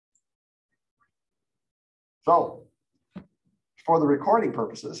So for the recording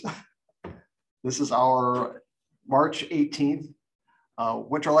purposes, this is our March 18th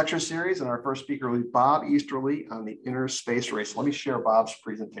winter lecture series, and our first speaker will be Bob Easterly on the inner space race. Let me share Bob's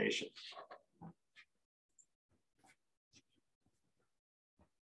presentation.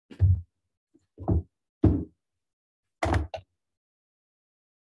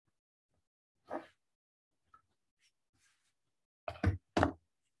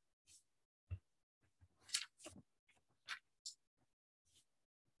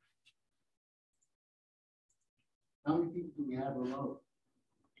 How many people do we have remote?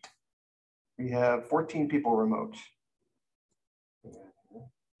 We have 14 people remote.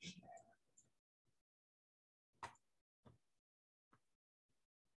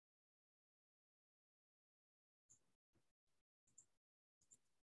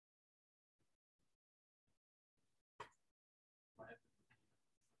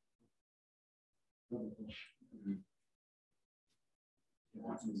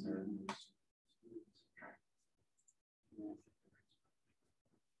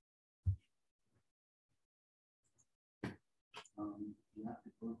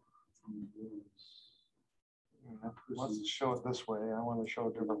 Let's show it this way. I want to show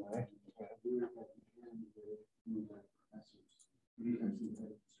it a different way.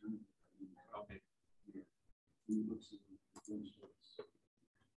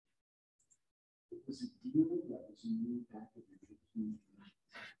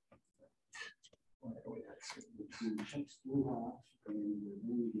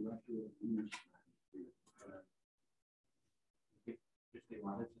 If they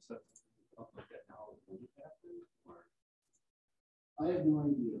wanted to set up like that now, would it happen? Or? I have no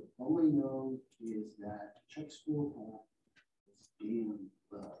idea. All I know is that Chuck School is damn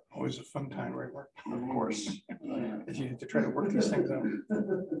well. Always a fun time, right, Mark? Of course. As you have to try to work these things out.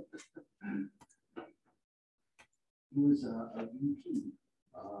 He was a VP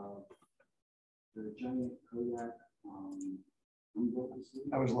the giant Kodak.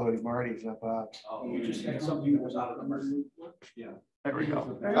 I was loading Marty's up. Oh, you just had something that was out of the mercy. Yeah. There we go.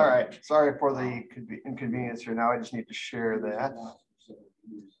 All right. Sorry for the inconvenience here. Now I just need to share that.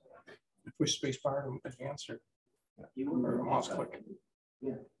 Push space bar to advance or mouse click.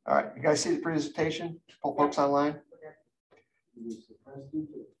 Yeah. All right. You guys see the presentation? Folks online?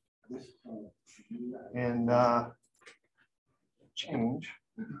 And change.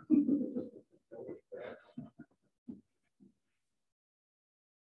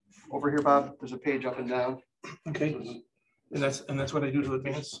 Over here, Bob, there's a page up and down. Okay. And that's what I do to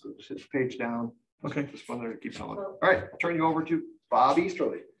advance. It's page down. Okay. This one there keeps on. All right, I'll turn you over to Bob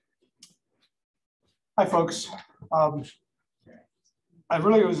Easterly. Hi, folks. I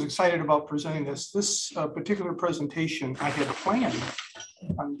really was excited about presenting this. This particular presentation, I had planned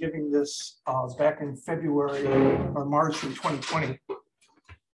on giving this back in February or March of 2020.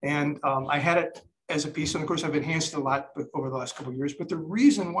 And I had it as a piece, and of course I've enhanced it a lot over the last couple of years. But the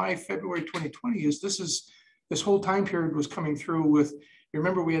reason why February 2020 is this whole time period was coming through with, you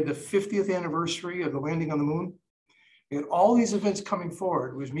remember we had the 50th anniversary of the landing on the moon. We had all these events coming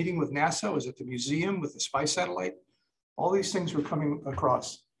forward. I was meeting with NASA, I was at the museum with the spy satellite. All these things were coming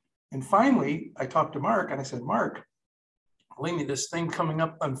across. And finally, I talked to Mark and I said, Mark, believe me, this thing coming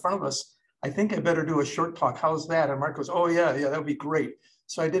up in front of us, I think I better do a short talk. How's that? And Mark goes, oh yeah, that would be great.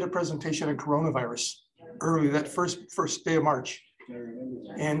 So I did a presentation on coronavirus early that first day of March.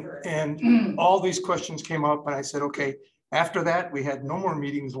 And all these questions came up and I said, okay, after that, we had no more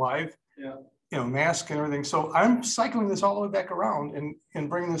meetings live, mask and everything. So I'm cycling this all the way back around and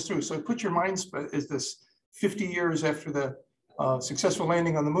bringing this through. So put your minds, is this 50 years after the successful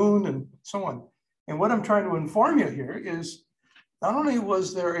landing on the moon and so on. And what I'm trying to inform you here is not only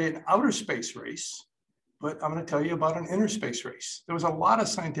was there an outer space race, but I'm going to tell you about an inner space race. There was a lot of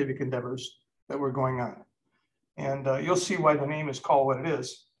scientific endeavors that were going on. And you'll see why the name is called what it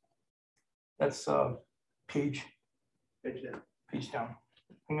is. That's page down.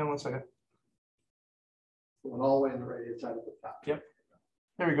 Hang on one second. Going all the way on the right hand side of the top. Yep.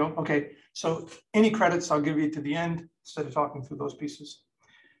 There we go. Okay. So any credits I'll give you to the end instead of talking through those pieces.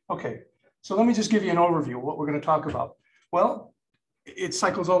 Okay. So let me just give you an overview of what we're going to talk about. Well, it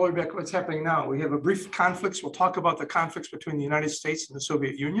cycles all the way back. What's happening now? We have a brief conflicts. We'll talk about the conflicts between the United States and the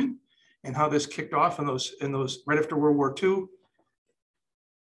Soviet Union and how this kicked off in those right after World War II.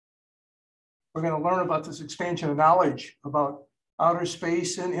 We're going to learn about this expansion of knowledge about outer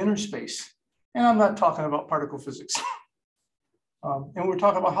space and inner space. And I'm not talking about particle physics. And we're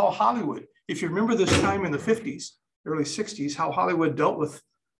talking about how Hollywood, if you remember this time in the 50s, early 60s, how Hollywood dealt with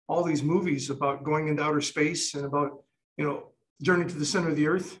all these movies about going into outer space and about, Journey to the Center of the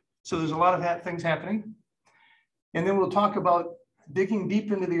Earth. So there's a lot of things happening. And then we'll talk about digging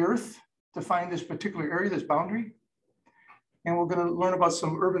deep into the earth to find this particular area, this boundary. And we're going to learn about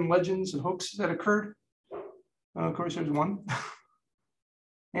some urban legends and hoaxes that occurred. Of course, there's one.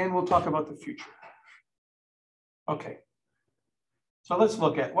 And we'll talk about the future. Okay. So let's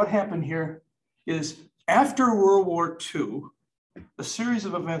look at what happened here is after World War II, a series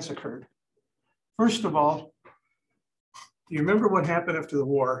of events occurred. First of all, you remember what happened after the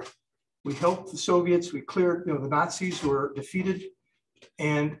war? We helped the Soviets, we cleared, the Nazis were defeated.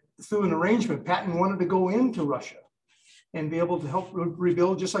 And through an arrangement, Patton wanted to go into Russia and be able to help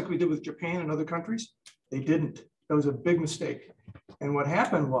rebuild, just like we did with Japan and other countries. They didn't. That was a big mistake. And what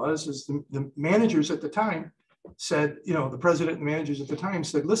happened was, is the managers at the time said, the president and managers at the time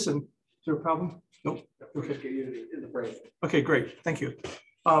said, listen, is there a problem? Nope. Okay. Okay, great. Thank you.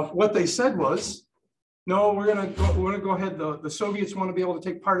 What they said was, no, we're gonna go ahead. The Soviets want to be able to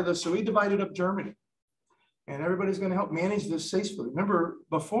take part of this. So we divided up Germany. And everybody's going to help manage this safely. Remember,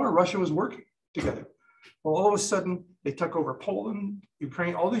 before Russia was working together. Well, all of a sudden, they took over Poland,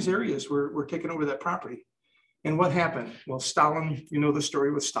 Ukraine, all these areas were taking over that property. And what happened? Well, Stalin, you know the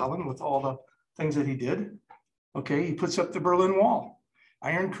story with Stalin, with all the things that he did. Okay, he puts up the Berlin Wall,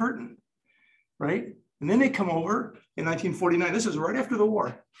 Iron Curtain, right? And then they come over in 1949. This is right after the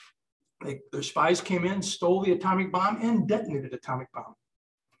war. Their spies came in, stole the atomic bomb, and detonated atomic bomb,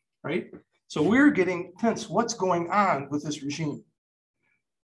 right? So we're getting tense. What's going on with this regime?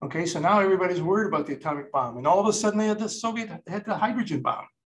 Okay, so now everybody's worried about the atomic bomb, and all of a sudden they had the hydrogen bomb.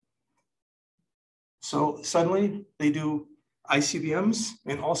 So suddenly they do ICBMs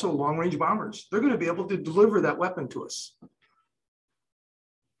and also long-range bombers. They're going to be able to deliver that weapon to us.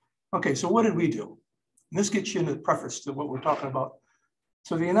 Okay, so what did we do? And this gets you into the preface to what we're talking about.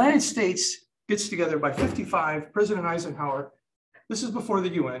 So the United States gets together by 55, President Eisenhower. This is before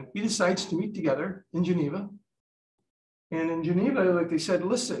the UN. He decides to meet together in Geneva. And in Geneva, like they said,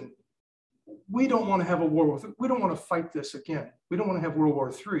 listen, we don't want to have a war with it. We don't want to fight this again. We don't want to have World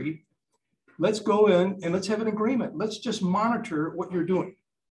War III. Let's go in and let's have an agreement. Let's just monitor what you're doing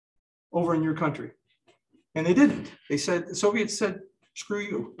over in your country. And they didn't. They said, the Soviets said, screw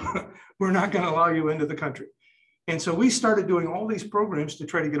you. We're not going to allow you into the country. And so we started doing all these programs to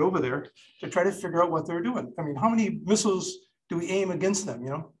try to get over there, to try to figure out what they're doing. I mean, how many missiles do we aim against them?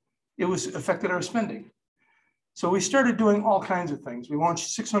 It affected our spending. So we started doing all kinds of things. We launched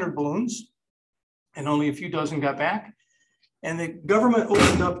 600 balloons and only a few dozen got back. And the government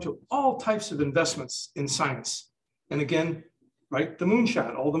opened up to all types of investments in science. And again, right, the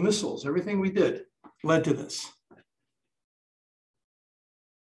moonshot, all the missiles, everything we did led to this.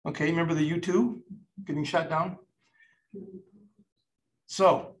 Okay, remember the U-2 getting shot down?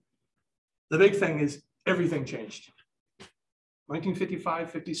 So the big thing is everything changed.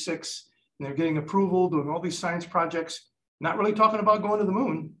 1955, 56, and they're getting approval, doing all these science projects, not really talking about going to the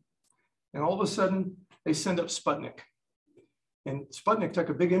moon. And all of a sudden, they send up Sputnik. And Sputnik took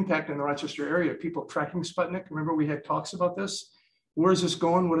a big impact in the Rochester area. People tracking Sputnik. Remember, we had talks about this. Where's this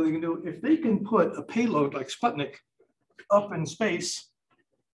going? What are they going to do? If they can put a payload like Sputnik up in space,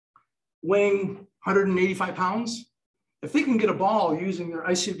 weighing 185 pounds, if they can get a ball using their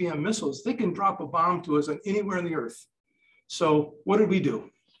ICBM missiles, they can drop a bomb to us anywhere in the earth. So what did we do?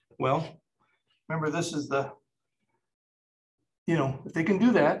 Well, remember, this is the, if they can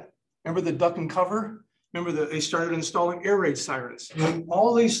do that, remember the duck and cover? Remember that they started installing air raid sirens. And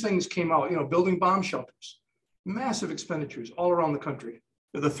all these things came out, building bomb shelters, massive expenditures all around the country.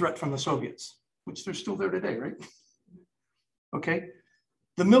 The threat from the Soviets, which they're still there today, right? Okay.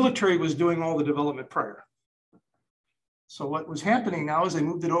 The military was doing all the development prior. So what was happening now is they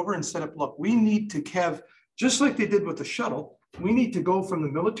moved it over and said up, look, we need to have, just like they did with the shuttle, we need to go from the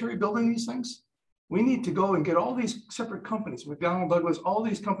military building these things. We need to go and get all these separate companies, McDonnell Douglas, all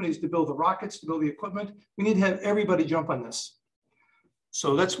these companies to build the rockets, to build the equipment. We need to have everybody jump on this.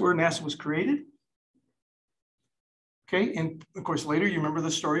 So that's where NASA was created. Okay, and of course, later you remember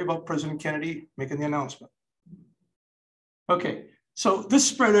the story about President Kennedy making the announcement. Okay, so this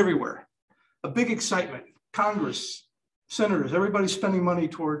spread everywhere. A big excitement. Congress, senators, everybody's spending money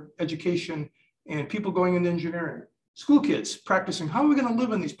toward education and people going into engineering. School kids practicing, how are we going to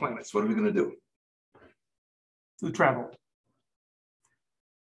live on these planets? What are we going to do? Through travel.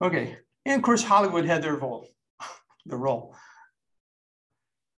 Okay, and of course, Hollywood had their role.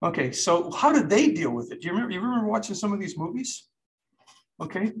 Okay, so how did they deal with it? Do you remember watching some of these movies?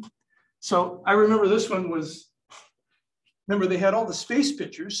 Okay, so I remember this one was, remember they had all the space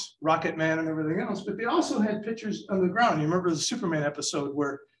pictures, Rocket Man and everything else, but they also had pictures on the ground. You remember the Superman episode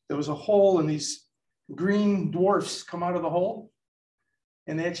where there was a hole and these green dwarfs come out of the hole?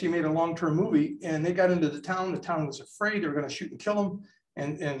 and they actually made a long-term movie, and they got into the town was afraid they were going to shoot and kill him,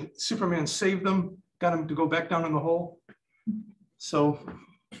 and Superman saved them, got him to go back down in the hole. So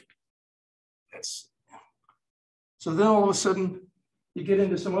then all of a sudden you get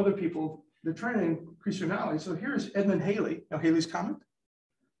into some other people, they're trying to increase your knowledge. So here's Edmund Halley, now Halley's Comet.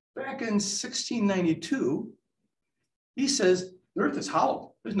 Back in 1692, he says the Earth is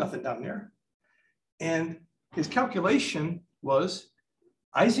hollow, there's nothing down there. And his calculation was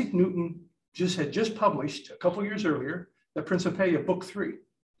Isaac Newton had just published a couple years earlier, the Principia, book 3.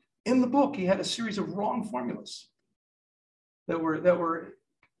 In the book, he had a series of wrong formulas that were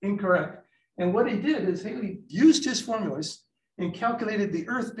incorrect. And what he did is Halley used his formulas and calculated the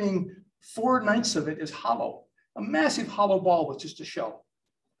Earth being 4/9 of it is hollow, a massive hollow ball with just a shell.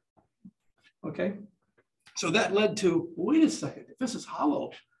 Okay, so that led to, wait a second, if this is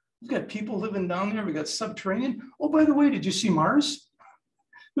hollow, we've got people living down there, we got subterranean. Oh, by the way, did you see Mars?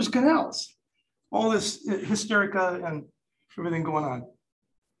 There's canals, all this hysterica and everything going on.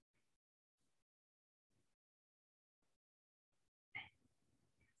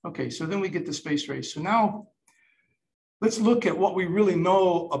 Okay, so then we get the space race. So now let's look at what we really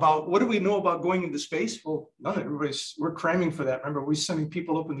know about, what do we know about going into space? Well, none of everybody's, we're cramming for that. Remember, we're sending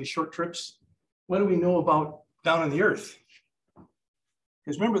people up in these short trips. What do we know about down on the Earth?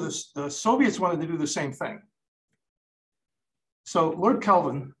 Because remember, the Soviets wanted to do the same thing. So Lord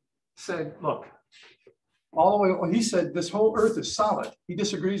Kelvin said, look, all the way, well, he said this whole Earth is solid. He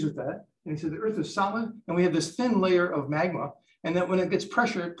disagrees with that. And he said the Earth is solid, and we have this thin layer of magma, and that when it gets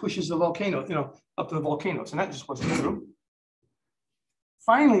pressure, it pushes the volcano, up to the volcanoes, and that just wasn't true.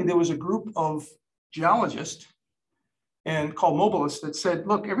 Finally, there was a group of geologists called mobilists that said,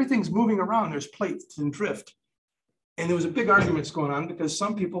 look, everything's moving around, there's plates and drift. And there was a big arguments going on because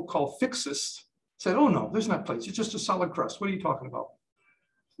some people called fixists said, oh no, there's not plates, it's just a solid crust. What are you talking about?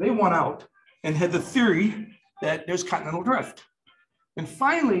 They won out and had the theory that there's continental drift. And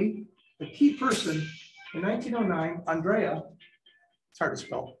finally, the key person in 1909, Andrea, it's hard to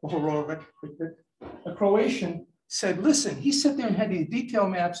spell, the whole row of it, a Croatian, said, listen, he sat there and had these detail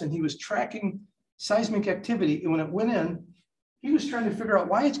maps and he was tracking seismic activity. And when it went in, he was trying to figure out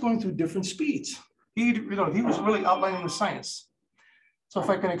why it's going through different speeds. He was really outlining the science. So if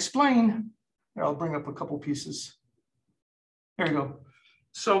I can explain, here, I'll bring up a couple pieces. There you go.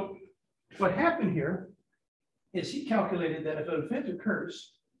 So what happened here is he calculated that if an event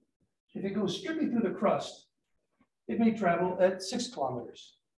occurs, if it goes strictly through the crust, it may travel at 6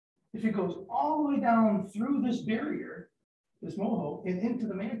 kilometers. If it goes all the way down through this barrier, this moho, and into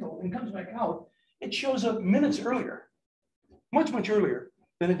the mantle and comes back out, it shows up minutes earlier, much, much earlier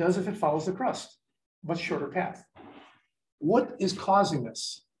than it does if it follows the crust, much shorter path. What is causing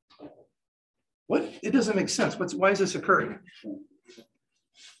this? It doesn't make sense. Why is this occurring?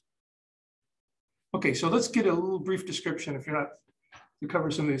 Okay, so let's get a little brief description if you're not to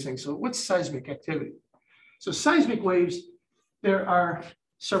cover some of these things. So what's seismic activity? So seismic waves, there are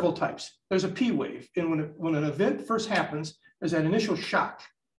several types. There's a P wave, and when an event first happens, there's that initial shock,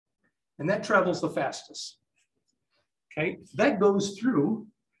 and that travels the fastest. Okay, that goes through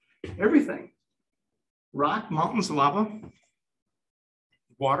everything: rock, mountains, lava,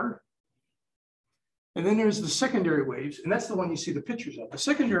 water. And then there's the secondary waves, and that's the one you see the pictures of. The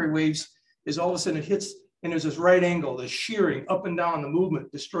secondary waves is all of a sudden it hits, and there's this right angle, this shearing up and down the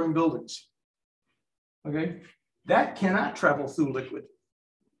movement, destroying buildings. Okay, that cannot travel through liquid.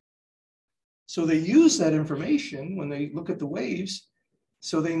 So they use that information when they look at the waves,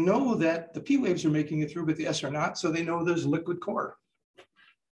 so they know that the P waves are making it through, but the S are not, so they know there's liquid core.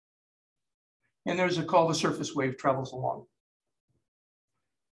 And there's a call the surface wave travels along.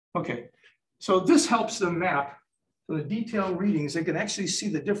 Okay, so this helps them map for the detailed readings. They can actually see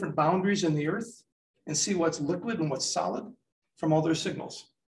the different boundaries in the Earth and see what's liquid and what's solid from all their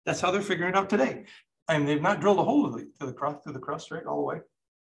signals. That's how they're figuring it out today. I mean, they've not drilled a hole through the crust, right, all the way.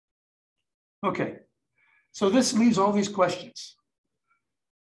 Okay, so this leaves all these questions.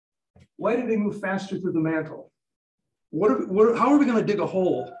 Why did they move faster through the mantle? How are we going to dig a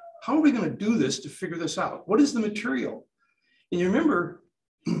hole? How are we going to do this to figure this out? What is the material? And you remember,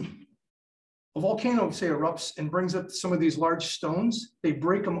 a volcano, say, erupts and brings up some of these large stones. They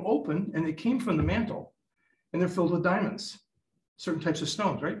break them open, and they came from the mantle, and they're filled with diamonds, certain types of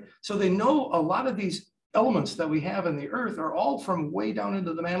stones, right? So they know a lot of these elements that we have in the Earth are all from way down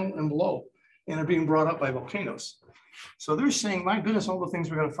into the mantle and below, and are being brought up by volcanoes. So they're saying, my goodness, all the things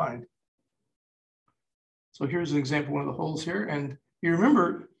we're going to find. So here's an example, one of the holes here. And you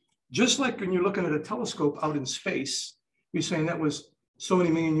remember, just like when you're looking at a telescope out in space, you're saying that was so many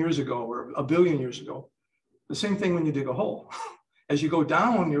million years ago or a billion years ago. The same thing when you dig a hole. As you go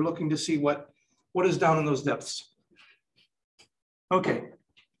down, you're looking to see what is down in those depths. Okay,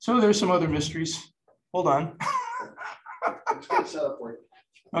 so there's some other mysteries. Hold on. Let's get set up for you.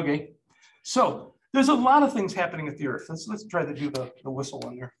 Okay, so there's a lot of things happening at the Earth. Let's try to do the whistle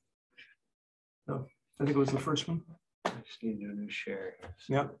one there. So I think it was the first one. I just need to do a new share.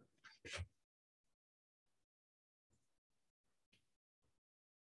 Yeah.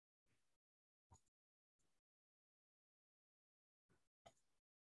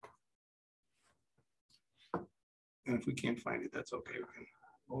 And if we can't find it, that's okay.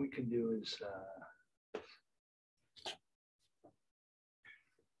 What we can do is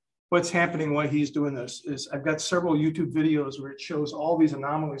What's happening while he's doing this is I've got several YouTube videos where it shows all these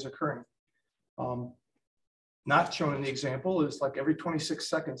anomalies occurring. Not shown in the example is like every 26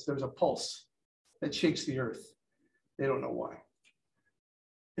 seconds, there's a pulse that shakes the Earth. They don't know why.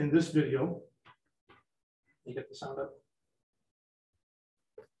 In this video, you get the sound up.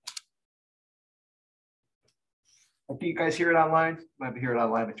 Do you guys hear it online? Might be hear it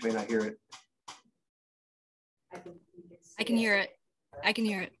online, but you may not hear it. I can hear it. I can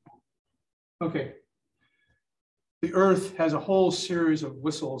hear it. Okay. The Earth has a whole series of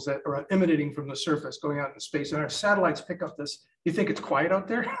whistles that are emanating from the surface going out into space, and our satellites pick up this. You think it's quiet out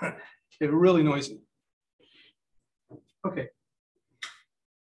there? It's really noisy. Okay.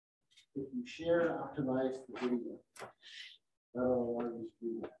 If you share and optimize the video, that'll allow you to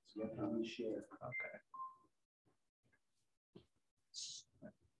do that. So you have to only share. Okay.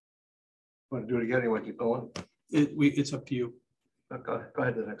 Want to do it again? You want to keep going? It's up to you. Go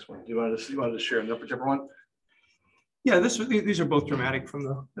ahead to the next one. Do you want to share whichever one? Yeah, these are both dramatic from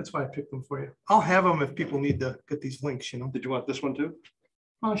the. That's why I picked them for you. I'll have them if people need to get these links. You know. Did you want this one too?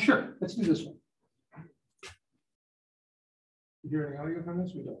 Sure. Let's do this one. You hear any audio from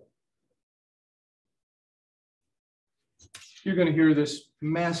this? We don't. You're going to hear this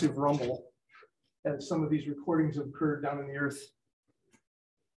massive rumble as some of these recordings have occurred down in the Earth.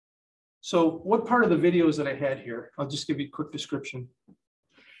 So what part of the videos that I had here, I'll just give you a quick description.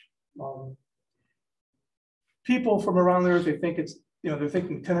 People from around the Earth, they think it's, they're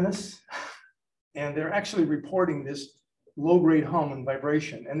thinking tinnitus, and they're actually reporting this low-grade hum and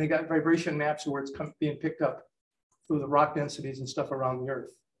vibration. And they got vibration maps where it's being picked up through the rock densities and stuff around the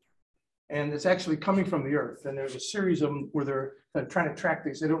Earth. And it's actually coming from the Earth. And there's a series of them where they're trying to track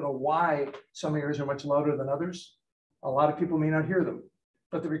these. They don't know why some areas are much louder than others. A lot of people may not hear them,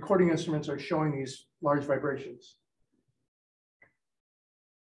 but the recording instruments are showing these large vibrations.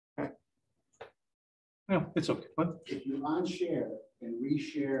 No, it's okay. What? If you unshare and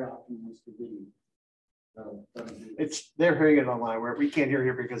reshare optimize the video, that'll do it. They're hearing it online where we can't hear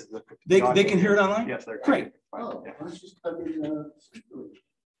here because of the. They can hear it online? Yes, they're great. Oh, Yeah. let's just plug in the speaker.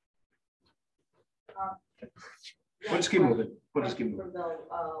 We'll just keep moving. We'll just keep moving.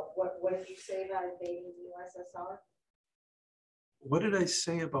 What did you say about invading the USSR? What did I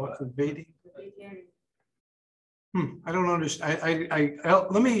say about invading? Invading- I don't understand.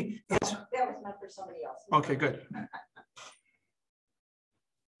 Let me answer. That was meant for somebody else. Okay, good. all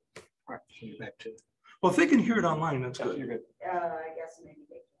right, so get back to Well, if they can hear it online, that's Yeah, good. you're good. I guess maybe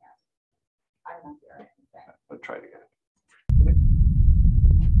they can't. I'm not there. Okay. Let's try it again.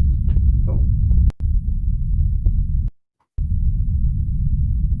 Oh.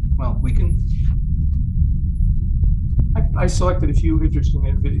 Well, we can. I selected a few interesting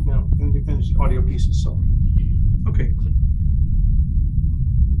video, independent audio pieces. So, okay.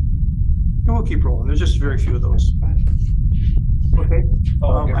 And we'll keep rolling. There's just very few of those. Okay.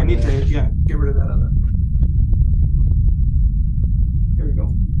 I need to, get rid of that other. Here we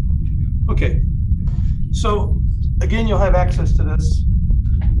go. Okay. So again, you'll have access to this.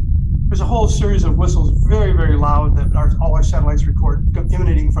 There's a whole series of whistles, very, very loud, that all our satellites record,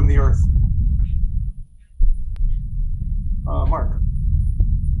 emanating from the Earth. Mark.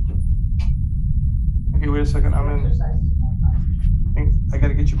 Okay, wait a second. I'm in. I got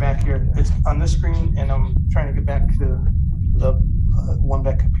to get you back here. It's on this screen, and I'm trying to get back to the one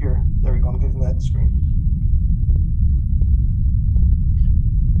back up here. There we go. I'm getting that screen.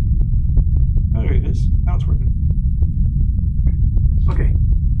 Oh, there it is. Now it's working. Okay.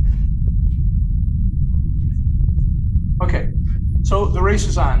 Okay. So the race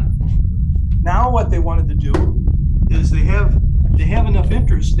is on. Now what they wanted to do is they have enough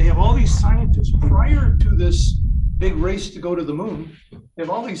interest. They have all these scientists prior to this big race to go to the moon. They have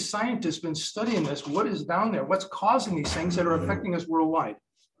all these scientists been studying this. What is down there? What's causing these things that are affecting us worldwide?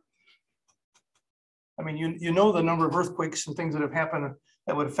 I mean, you know the number of earthquakes and things that have happened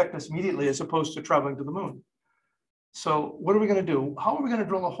that would affect us immediately as opposed to traveling to the moon. So what are we going to do? How are we going to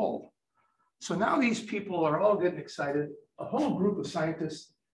drill a hole? So now these people are all getting excited. a whole group of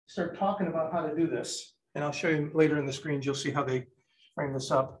scientists start talking about how to do this. And I'll show you later in the screens, you'll see how they frame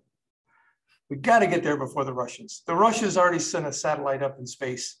this up. We got to get there before the Russians. The Russians already sent a satellite up in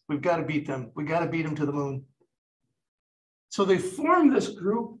space. We've got to beat them. We got to beat them to the moon. So they formed this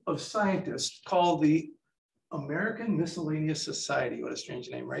group of scientists called the American Miscellaneous Society. What a strange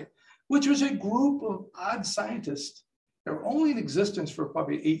name, right? Which was a group of odd scientists that were only in existence for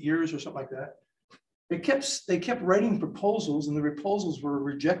probably 8 years or something like that. They kept writing proposals, and the proposals were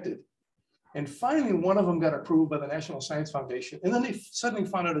rejected. And finally, one of them got approved by the National Science Foundation. And then they suddenly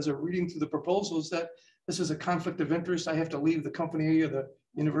found out as they're reading through the proposals that this is a conflict of interest. I have to leave the company or the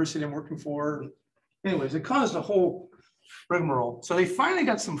university I'm working for. Anyways, it caused a whole rigmarole. So they finally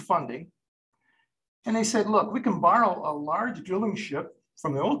got some funding. And they said, look, we can borrow a large drilling ship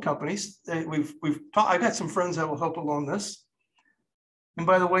from the old companies. I got some friends that will help along this. And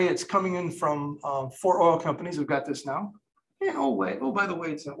by the way, it's coming in from 4 oil companies. We've got this now. And oh, by the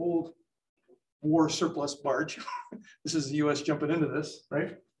way, it's an old war surplus barge. This is the US jumping into this,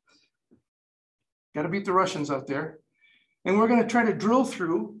 right? Got to beat the Russians out there. And we're going to try to drill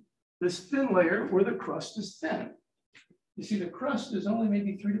through this thin layer where the crust is thin. You see, the crust is only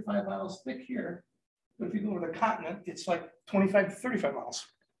maybe 3 to 5 miles thick here. But if you go over the continent, it's like 25 to 35 miles.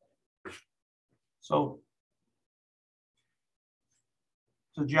 So,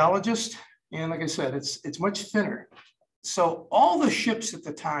 the geologist, and like I said, it's much thinner. So all the ships at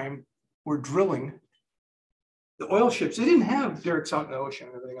the time were drilling. The oil ships, they didn't have derricks out in the ocean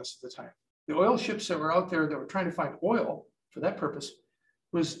and everything else at the time. The oil ships that were out there that were trying to find oil for that purpose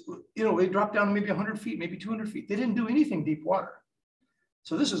was, they dropped down maybe 100 feet, maybe 200 feet. They didn't do anything deep water.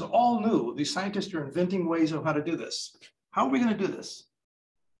 So this is all new. These scientists are inventing ways of how to do this. How are we going to do this?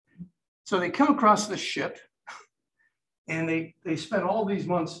 So they come across this ship, and they spent all these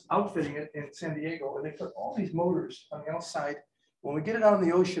months outfitting it in San Diego, and they put all these motors on the outside. When we get it out in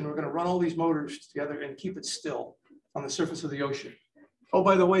the ocean, we're going to run all these motors together and keep it still on the surface of the ocean. Oh,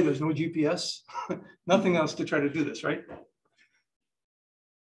 by the way, there's no GPS, nothing else to try to do this, right?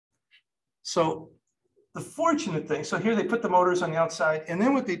 So the fortunate thing, so here they put the motors on the outside, and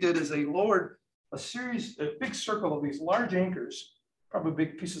then what they did is they lowered a big circle of these large anchors, probably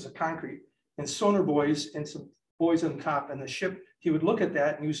big pieces of concrete, and sonar buoys and some buoys on top, and the ship, he would look at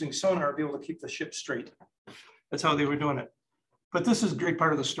that and using sonar, be able to keep the ship straight. That's how they were doing it. But this is a great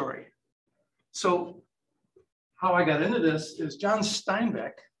part of the story. So how I got into this is John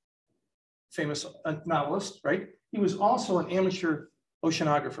Steinbeck, famous novelist, right? He was also an amateur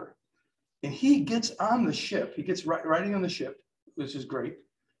oceanographer. And he gets on the ship, he gets writing on the ship, which is great.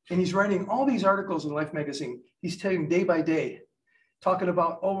 And he's writing all these articles in Life magazine. He's telling day by day, talking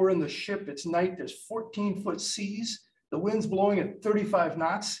about, oh, we're in the ship, it's night, there's 14-foot seas, the wind's blowing at 35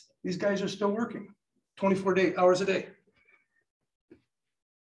 knots. These guys are still working 24 hours a day.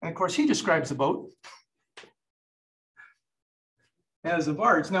 And of course, he describes the boat as a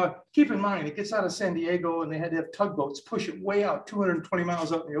barge. Now, keep in mind, it gets out of San Diego and they had to have tugboats push it way out, 220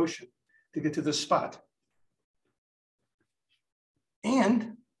 miles out in the ocean to get to this spot.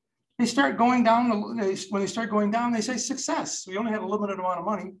 And they start going down, when they start going down, they say success. We only have a limited amount of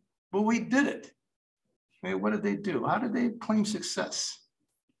money, but we did it. Okay, what did they do? How did they claim success?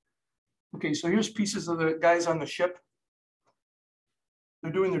 Okay, so here's pieces of the guys on the ship.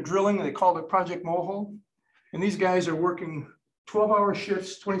 They're doing their drilling, and they called it Project Mohole. And these guys are working 12-hour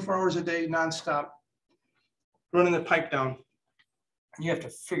shifts, 24 hours a day, nonstop, running the pipe down. And you have to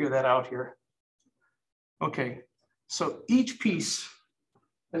figure that out here. Okay, so each piece,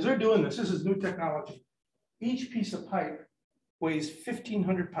 as they're doing this, this is new technology. Each piece of pipe weighs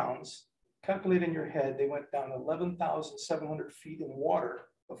 1,500 pounds. Calculate in your head, they went down 11,700 feet in water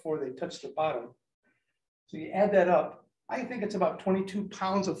before they touched the bottom. So you add that up, I think it's about 22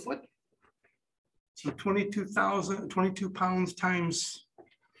 pounds a foot. So 22 pounds times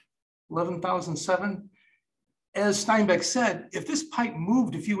 11,007. As Steinbeck said, if this pipe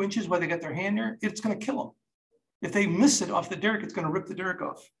moved a few inches while they got their hand there, it's going to kill them. If they miss it off the derrick, it's going to rip the derrick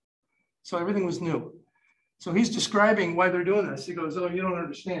off. So everything was new. So he's describing why they're doing this. He goes, oh, you don't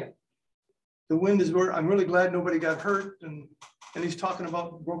understand. The wind is where I'm really glad nobody got hurt. And he's talking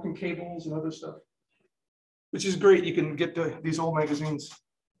about broken cables and other stuff, which is great. You can get these old magazines.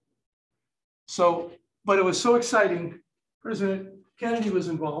 So, but it was so exciting. President Kennedy was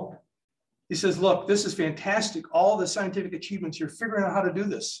involved. He says, look, this is fantastic. All the scientific achievements, you're figuring out how to do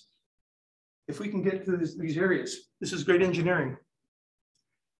this. If we can get to these areas, this is great engineering.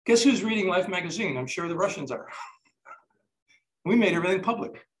 Guess who's reading Life magazine? I'm sure the Russians are. We made everything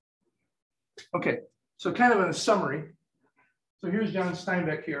public. Okay, so kind of in a summary. So here's John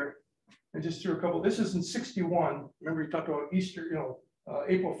Steinbeck here. And just threw a couple, this is in 61. Remember, he talked about Easter,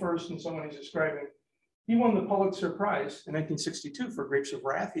 April 1st, and someone he's describing. He won the Pulitzer Prize in 1962 for Grapes of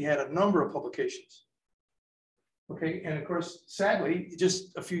Wrath. He had a number of publications. Okay, and of course, sadly,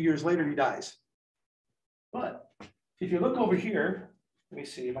 just a few years later, he dies. But if you look over here, let me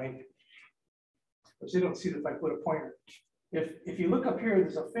see if you don't see that if I put a pointer. If you look up here,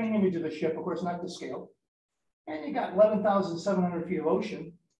 there's a faint image of the ship, of course, not to scale. And you got 11,700 feet of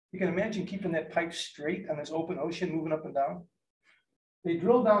ocean. You can imagine keeping that pipe straight on this open ocean, moving up and down. They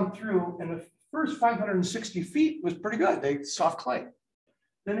drilled down through, and the first 560 feet was pretty good. They soft clay.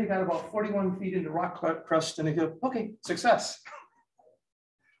 Then they got about 41 feet into rock crust, and they go, okay, success.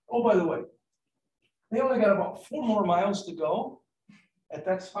 Oh, by the way, they only got about 4 more miles to go at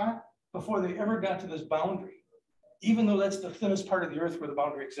that spot before they ever got to this boundary, even though that's the thinnest part of the earth where the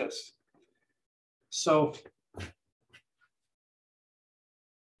boundary exists. So, okay,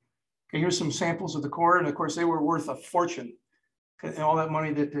 here's some samples of the core, and of course, they were worth a fortune, and all that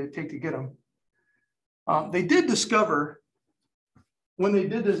money that they take to get them. They did discover, when they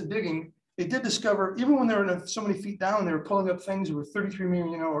did this digging, they did discover, even when they were so many feet down, they were pulling up things that were 33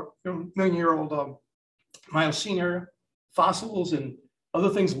 million-year-old Miocene fossils and other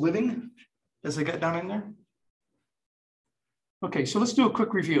things living as they got down in there. Okay, so let's do a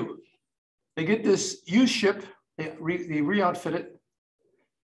quick review. They get this used ship, they re-outfit it.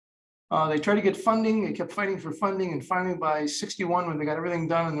 They tried to get funding, they kept fighting for funding, and finally by 61, when they got everything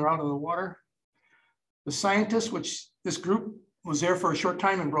done and they're out of the water, the scientists, which this group was there for a short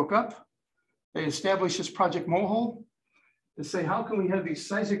time and broke up, they established this Project Mohole to say, how can we have these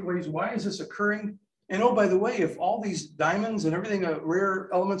seismic waves? Why is this occurring? And oh, by the way, if all these diamonds and everything, rare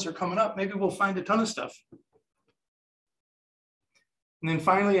elements are coming up, maybe we'll find a ton of stuff. And then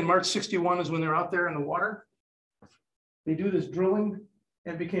finally, in March 61 is when they're out there in the water. They do this drilling,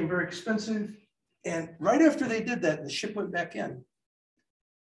 and it became very expensive. And right after they did that, the ship went back in.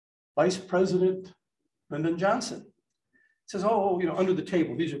 Vice President Lyndon Johnson says, oh, under the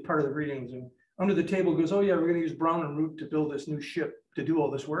table, these are part of the readings. And under the table goes, oh yeah, we're going to use Brown and Root to build this new ship to do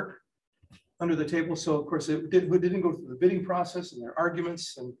all this work. Under the table. So of course, it didn't go through the bidding process and their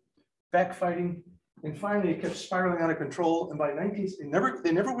arguments and backfighting. And finally, it kept spiraling out of control. And by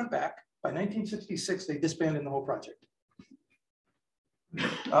they never went back. By 1966, they disbanded the whole project.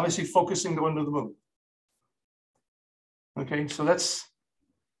 Obviously focusing going to the moon. Okay, so that's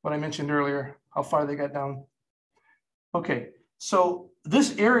what I mentioned earlier, how far they got down. Okay, so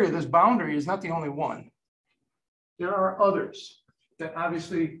this area, this boundary is not the only one. There are others that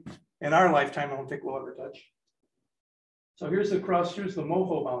obviously in our lifetime, I don't think we'll ever touch. So here's the crust, here's the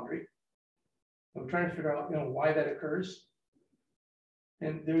Moho boundary. I'm trying to figure out, why that occurs.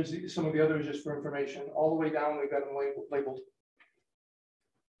 And there's some of the others just for information. All the way down, we've got them labeled.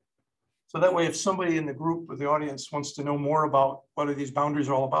 So that way, if somebody in the group or the audience wants to know more about what these boundaries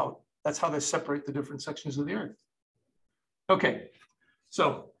are all about, that's how they separate the different sections of the earth. Okay,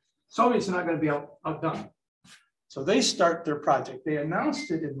 so Soviets are not going to be outdone. So they start their project. They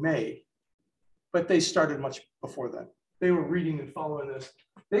announced it in May, but they started much before then. They were reading and following this.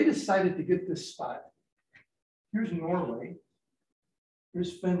 They decided to get this spot. Here's Norway.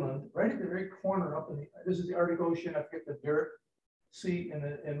 Here's Finland, right at the very corner up in the, this is the Arctic Ocean. I forget the Barrett Sea,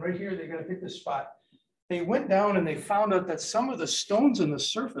 and right here, they got to pick this spot. They went down and they found out that some of the stones on the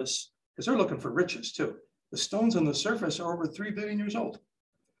surface, because they're looking for riches too, the stones on the surface are over 3 billion years old,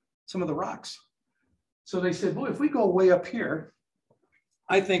 some of the rocks. So they said, boy, if we go way up here,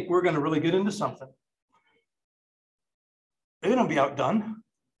 I think we're going to really get into something. They're going to be outdone.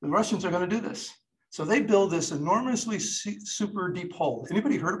 The Russians are going to do this. So they build this enormously super deep hole.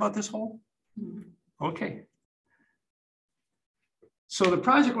 Anybody heard about this hole? Okay. So the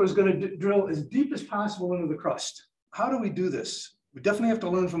project was going to drill as deep as possible into the crust. How do we do this? We definitely have to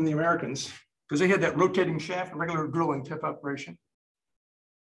learn from the Americans because they had that rotating shaft, regular drilling tip operation.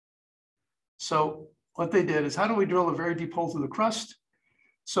 So what they did is, how do we drill a very deep hole through the crust?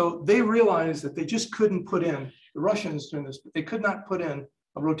 So they realized that they just couldn't put in, the Russians doing this, but they could not put in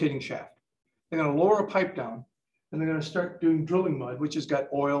a rotating shaft. They're going to lower a pipe down and they're going to start doing drilling mud, which has got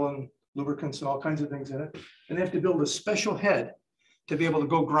oil and lubricants and all kinds of things in it. And they have to build a special head to be able to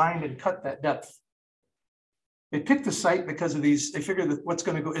go grind and cut that depth. They picked the site because of these, they figured that what's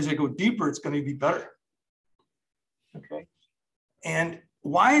going to go, as they go deeper, it's going to be better. Okay. And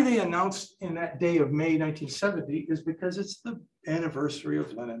why they announced in that day of May 1970 is because it's the anniversary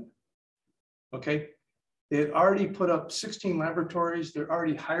of Lenin. Okay. They had already put up 16 laboratories. They're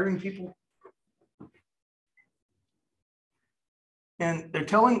already hiring people. And they're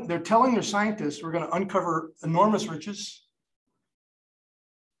telling their scientists, we're going to uncover enormous riches.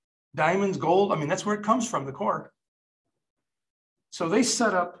 diamonds, gold. I mean, that's where it comes from, the core. So they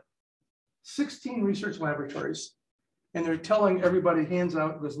set up 16 research laboratories, and they're telling everybody, hands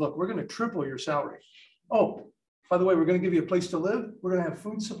out, goes, look, we're going to triple your salary. Oh, by the way, we're going to give you a place to live. We're going to have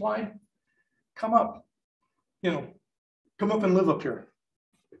food supplied. Come up, come up and live up here.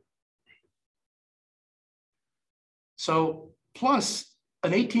 So plus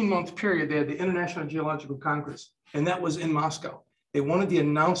an 18-month period, they had the International Geological Congress, and that was in Moscow. They wanted the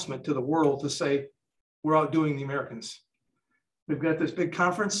announcement to the world to say, we're outdoing the Americans. We've got this big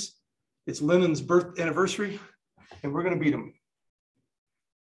conference. It's Lenin's birth anniversary, and we're going to beat them.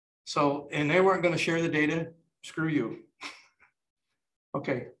 So, and they weren't going to share the data. Screw you.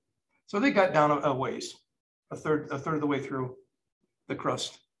 Okay. So they got down a ways, a third of the way through the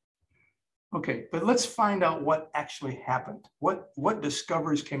crust. Okay, but let's find out what actually happened. What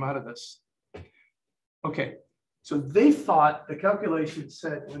discoveries came out of this? Okay, so they thought, the calculation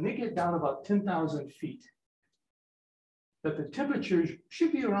said, when they get down about 10,000 feet, that the temperatures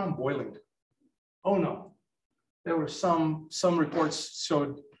should be around boiling. Oh no, there were some reports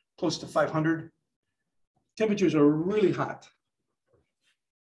showed close to 500. Temperatures are really hot.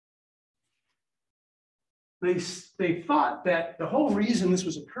 They thought that the whole reason this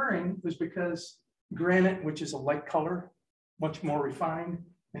was occurring was because granite, which is a light color, much more refined,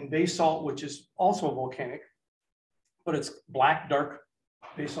 and basalt, which is also volcanic, but it's black, dark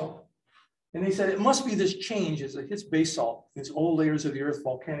basalt. And they said it must be this change as it hits basalt, these old layers of the earth,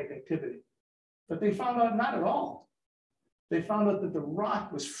 volcanic activity. But they found out not at all. They found out that the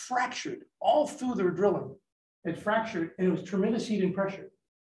rock was fractured all through their drilling. It fractured, and it was tremendous heat and pressure.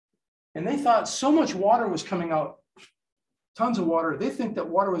 And they thought so much water was coming out, tons of water. They think that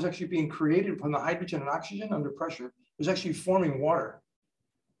water was actually being created from the hydrogen and oxygen under pressure. It was actually forming water.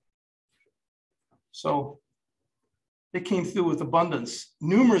 So they came through with abundance,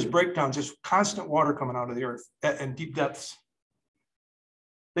 numerous breakdowns, just constant water coming out of the earth at deep depths.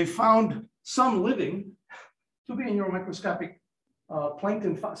 They found some living, subaerial microscopic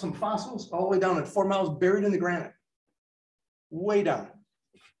plankton, some fossils all the way down at 4 miles buried in the granite, way down.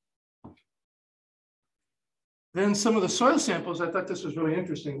 Then some of the soil samples, I thought this was really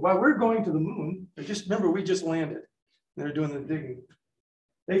interesting. While we're going to the moon, just remember, we just landed. They're doing the digging.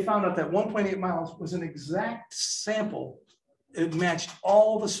 They found out that 1.8 miles was an exact sample. It matched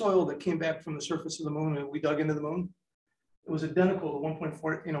all the soil that came back from the surface of the moon and we dug into the moon. It was identical to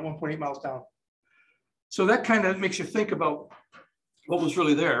 1.8 miles down. So that kind of makes you think about what was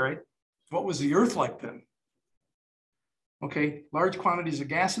really there, right? What was the earth like then? Okay, large quantities of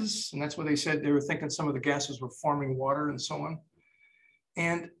gases, and that's what they said. They were thinking some of the gases were forming water and so on.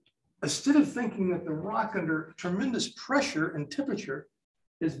 And instead of thinking that the rock under tremendous pressure and temperature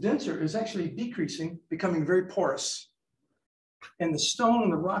is denser, is actually decreasing, becoming very porous. And the stone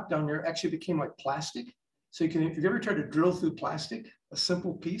and the rock down there actually became like plastic. So you can, if you ever tried to drill through plastic, a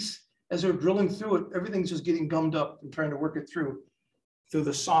simple piece, as they're drilling through it, everything's just getting gummed up and trying to work it through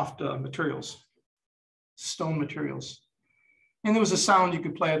the soft materials, stone materials. And there was a sound you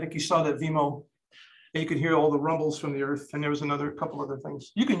could play. I think you saw that Vimo. You could hear all the rumbles from the earth. And there was a couple other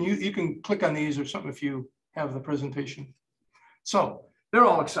things. You can click on these or something if you have the presentation. So they're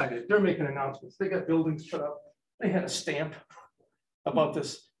all excited. They're making announcements. They got buildings put up. They had a stamp about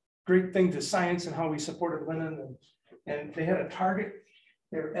this great thing to science and how we supported Lenin. And they had a target.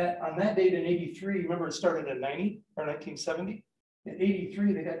 They were on that date in 83. Remember, it started in 90 or 1970. In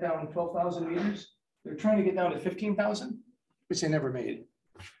 83, they got down 12,000 meters. They're trying to get down to 15,000. Which they never made.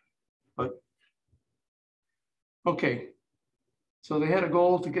 But okay, so they had a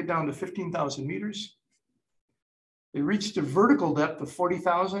goal to get down to 15,000 meters. They reached a vertical depth of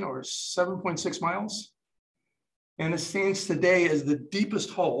 40,000 or 7.6 miles. And it stands today as the deepest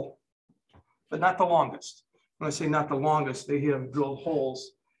hole, but not the longest. When I say not the longest, they have drilled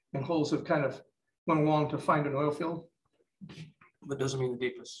holes, and holes have kind of went along to find an oil field, but doesn't mean the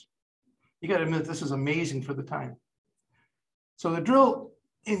deepest. You got to admit, this is amazing for the time. So the drill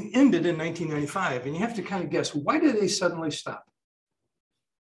ended in 1995, and you have to kind of guess, why did they suddenly stop?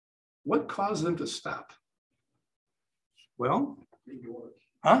 What caused them to stop? Well, Green dwarfs.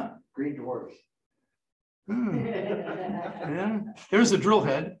 huh? Green dwarfs. Yeah, there's the drill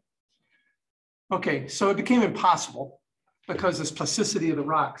head. Okay, so it became impossible because this plasticity of the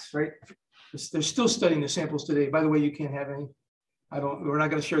rocks, right? They're still studying the samples today. By the way, you can't have any. We're not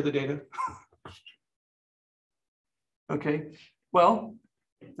going to share the data. Okay, well,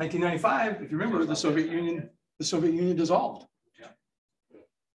 1995, if you remember, the Soviet Union dissolved,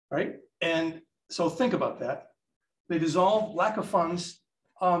 right? And so think about that. They dissolved, lack of funds.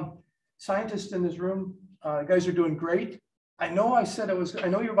 Scientists in this room, guys are doing great. I know I said I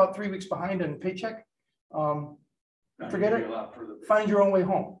know you're about 3 weeks behind in paycheck. Forget it. Find your own way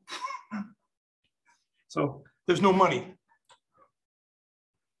home. So there's no money.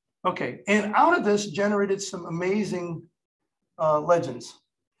 Okay, and out of this generated some amazing legends.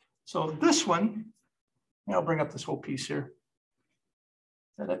 So this one, I'll bring up this whole piece here.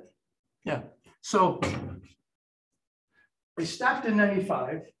 Is that it? Yeah. So they stopped in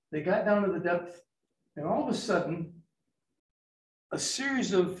 95. They got down to the depth, and all of a sudden, a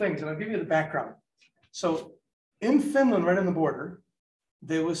series of things, and I'll give you the background. So in Finland, right on the border,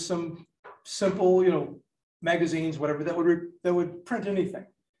 there was some simple, magazines, whatever, that would print anything.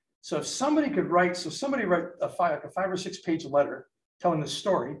 So if somebody could write, somebody write a 5 or 6 page letter telling the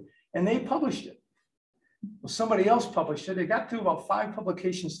story, and they published it. Well, somebody else published it. It got through about 5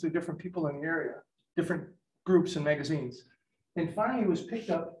 publications through different people in the area, different groups and magazines. And finally it was picked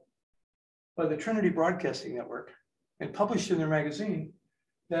up by the Trinity Broadcasting Network and published in their magazine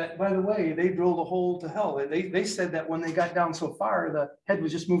that, by the way, they drilled a hole to hell. They said that when they got down so far, the head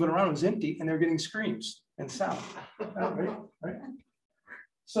was just moving around, it was empty, and they're getting screams and sound. Right?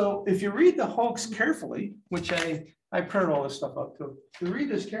 So if you read the hoax carefully, which I printed all this stuff up too, if you read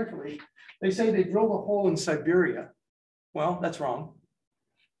this carefully, they say they drilled a hole in Siberia. Well, that's wrong.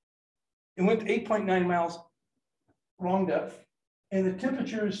 It went to 8.9 miles, wrong depth, and the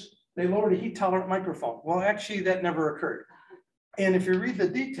temperatures, they lowered a heat tolerant microphone. Well, actually that never occurred. And if you read the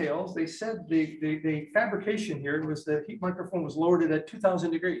details, they said the fabrication here was the heat microphone was lowered at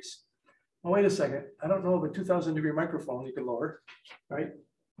 2,000 degrees. Well, wait a second. I don't know of a 2,000 degree microphone you can lower, right?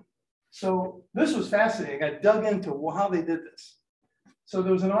 So this was fascinating. I dug into how they did this. So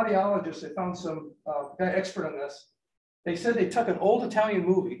there was an audiologist. They found some guy expert on this. They said they took an old Italian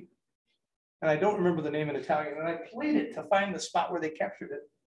movie, and I don't remember the name in Italian, and I played it to find the spot where they captured it.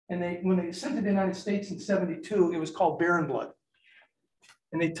 And when they sent it to the United States in '72, it was called Barren Blood.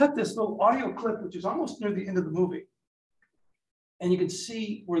 And they took this little audio clip, which is almost near the end of the movie. And you can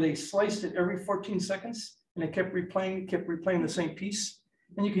see where they sliced it every 14 seconds, and they kept replaying the same piece.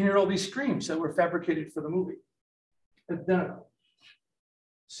 And you can hear all these screams that were fabricated for the movie. Identical.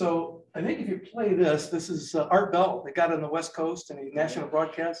 So I think if you play this is Art Bell. They got it on the West Coast and a national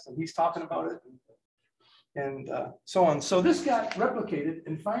broadcast, and he's talking about it and so on. So this got replicated,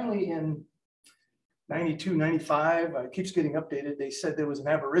 and finally in 92, 95, it keeps getting updated. They said there was an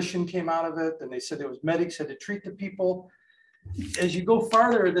apparition came out of it, and they said there was medics had to treat the people. As you go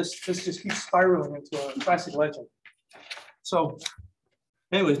farther, this just keeps spiraling into a classic legend. So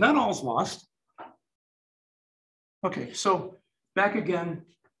anyways, not all's lost. Okay, so back again.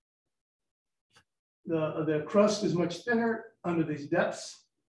 The crust is much thinner under these depths.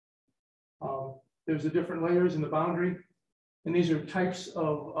 There's the different layers in the boundary, and these are types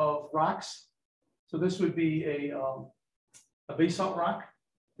of rocks. So this would be a basalt rock.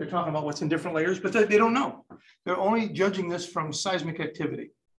 They're talking about what's in different layers, but they don't know. They're only judging this from seismic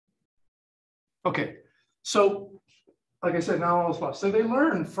activity. Okay, so like I said, now all is lost. So they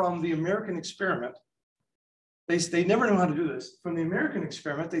learned from the American experiment. They never knew how to do this. From the American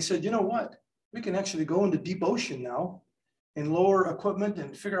experiment, they said, you know what? We can actually go into deep ocean now and lower equipment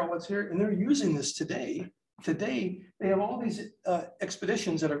and figure out what's here. And they're using this today. Today, they have all these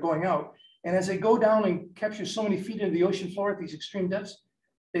expeditions that are going out. And as they go down and capture so many feet into the ocean floor at these extreme depths,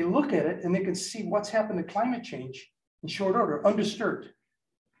 they look at it and they can see what's happened to climate change in short order, undisturbed.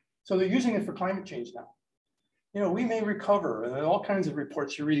 So they're using it for climate change now. We may recover, and all kinds of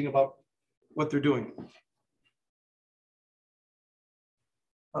reports you're reading about what they're doing.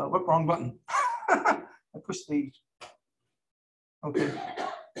 What wrong button? I pushed okay.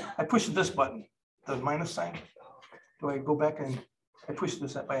 I pushed this button, the minus sign. Do I go back and I pushed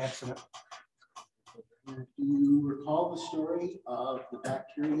this by accident? Do you recall the story of the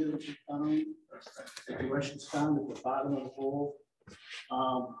bacteria that you found, that the Russians found at the bottom of the hole?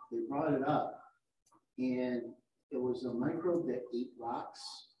 They brought it up, and it was a microbe that ate rocks.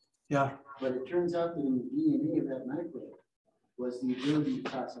 Yeah. But it turns out that in the DNA of that microbe was the ability to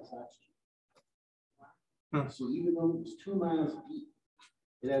process oxygen. So even though it was 2 miles deep,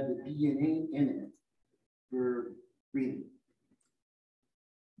 it had the DNA in it for breathing.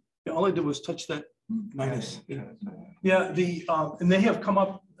 All I did was touch that minus. Yeah, and they have come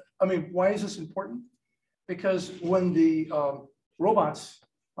up. I mean, why is this important? Because when the robots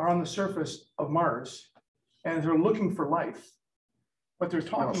are on the surface of Mars and they're looking for life, what they're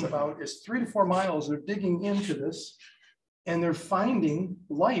talking about is 3 to 4 miles. They're digging into this, and they're finding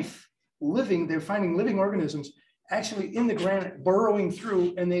life, living. They're finding living organisms actually in the granite, burrowing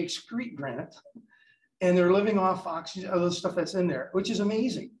through, and they excrete granite, and they're living off oxygen, other stuff that's in there, which is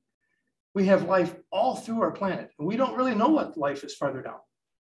amazing. we have life all through our planet, and we don't really know what life is farther down.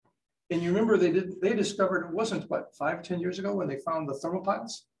 And you remember they discovered, it wasn't what, 5, 10 years ago when they found the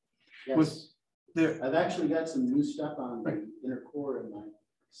thermopiles? Yes, There, I've actually got some new stuff on Right. the inner core in my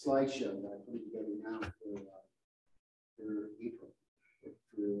slideshow that I put together now for April,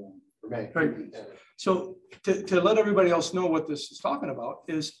 for May. Right. So to let everybody else know what this is talking about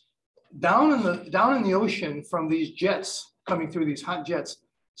is down in the ocean from these jets coming through, these hot jets,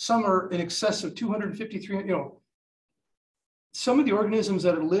 some are in excess of 253, you know, some of the organisms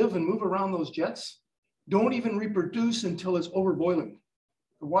that live and move around those jets don't even reproduce until it's over boiling.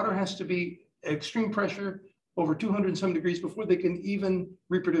 The water has to be at extreme pressure over 200 and some degrees before they can even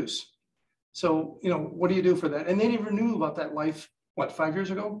reproduce. So, you know, what do you do for that? And they never knew about that life, what, 5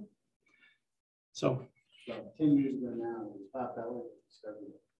 years ago? So, 10 years ago now, it was Pop Belly discovered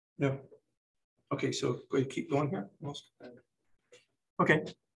it. yeah. Okay, so go ahead, keep going here. Okay.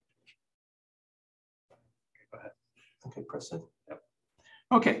 Go ahead. Okay, press it. Yep.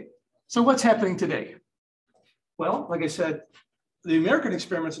 Okay, so what's happening today? Well, like I said, the American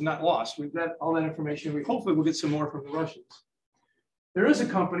experiments are not lost. We've got all that information. We hopefully will get some more from the Russians. There is a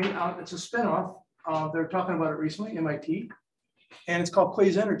company, it's a spinoff. They're talking about it recently, MIT, and it's called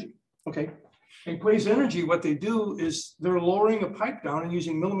Quaise Energy. Okay, and Quaise Energy, what they do is they're lowering a pipe down and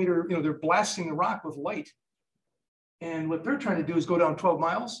using millimeter, you know, they're blasting the rock with light. And what they're trying to do is go down 12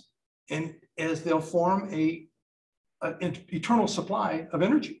 miles, and as they'll form an eternal supply of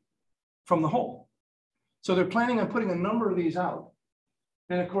energy from the hole. So they're planning on putting a number of these out.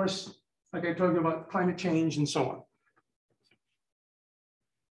 And of course, like I told you about climate change and so on.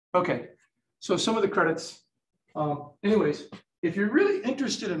 Okay, so some of the credits. Anyways, if you're really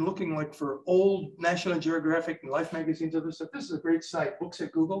interested in looking like for old National Geographic and Life magazines, other stuff, this is a great site, Books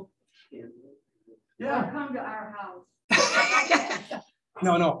at Google. Yeah. Come to our house.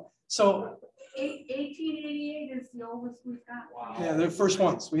 No. So 1888 is the oldest we've got. Wow. yeah, they're the first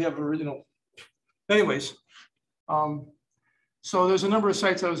ones. We have original. Anyways, so there's a number of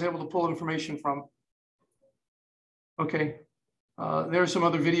sites I was able to pull information from. Okay, there are some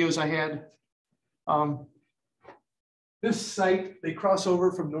other videos I had. This site, they cross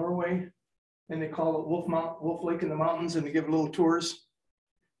over from Norway and they call it Wolf Lake in the mountains, and they give little tours.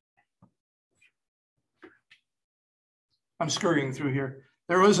 I'm scurrying through here.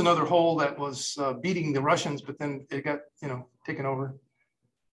 There was another hole that was beating the Russians, but then it got, you know, taken over.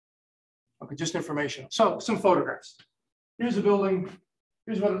 Okay, just information. So some photographs. Here's a building.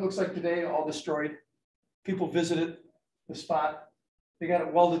 Here's what it looks like today, all destroyed. People visited the spot. They got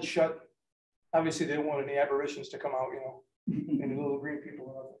it welded shut. Obviously, they don't want any aberrations to come out, you know, any little green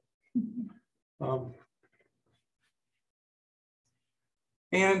people.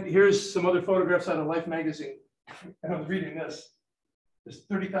 And here's some other photographs out of Life magazine. And I was reading this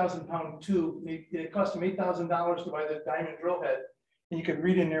 30,000 pound tube. It cost him $8,000 to buy the diamond drill head. And you could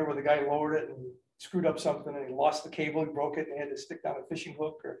read in there where the guy lowered it and screwed up something and he lost the cable, he broke it, and he had to stick down a fishing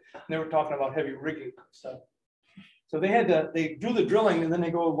hook. And they were talking about heavy rigging stuff. So they do the drilling, and then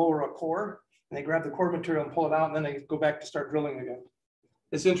they go lower a core, and they grab the core material and pull it out, and then they go back to start drilling again.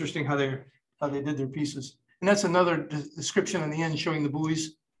 It's interesting how they did their pieces. And that's another description in the end showing the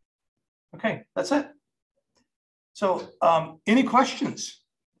buoys. Okay, that's it. So any questions?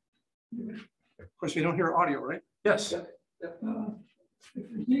 Of course, we don't hear audio, right? Yes. If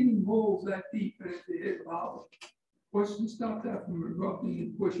you're digging holes that deep and if they hit lava, what's to stop that from erupting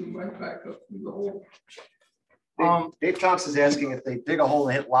and pushing right back up through the hole? Dave Thompson's asking if they dig a hole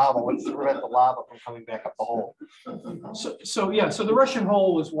and hit lava, what's to prevent the lava from coming back up the hole? So the Russian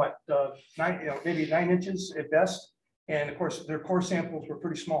hole was what, maybe 9 inches at best. And of course, their core samples were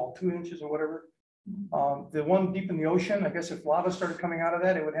pretty small, 2 inches or whatever. The one deep in the ocean, I guess if lava started coming out of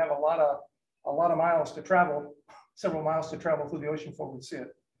that, it would have a lot of miles to travel, several miles to travel through the ocean before we'd see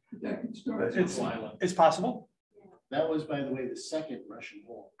it. That could start. It's possible. That was, by the way, the second Russian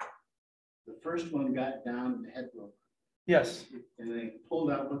hole. The first one got down and the head broke. Yes. And they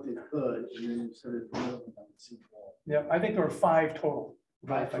pulled out what they could and then started drilling on the sea wall. Yeah, I think there were 5 total.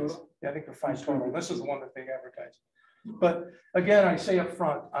 5 total? Yeah, I think there are 5 total. This is the one that they advertised. But again, I say up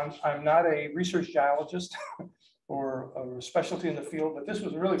front, I'm not a research geologist or a specialty in the field, but this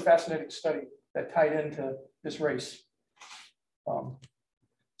was a really fascinating study that tied into this race.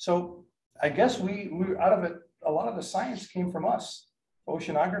 So I guess we out of it, a lot of the science came from us,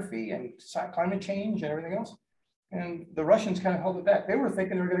 oceanography and climate change and everything else. And the Russians kind of held it back. They were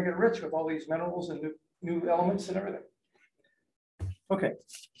thinking they were going to get rich with all these minerals and new elements and everything. Okay,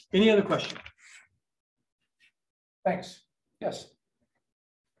 any other question? Thanks. Yes.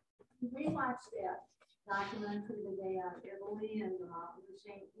 We watched that documentary today on Italy and the mountains,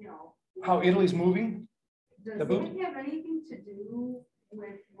 you know. How Italy's moving? Does the that boot? have anything to do with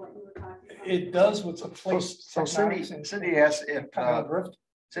what you were talking about? It does with the place. So Cindy asked if, Drift.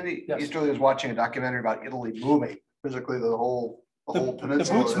 Cindy Yes. Easterly was watching a documentary about Italy moving, physically the whole The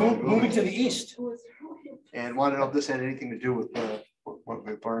peninsula. boot's really moving to the east. It was- And wanted to know if this had anything to do with what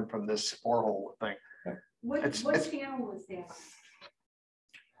we've learned from this borehole thing. What It's- channel was that?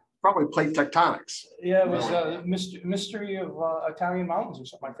 Probably plate tectonics. Yeah, it was mystery of Italian mountains or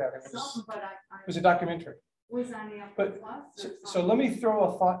something like that. It Something, but was a documentary. was on Apple But- Plus or So something. let me throw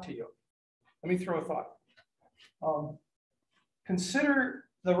a thought to you. Let me throw a thought. Consider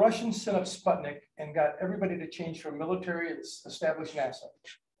the Russians set up Sputnik and got everybody to change from military and establish NASA.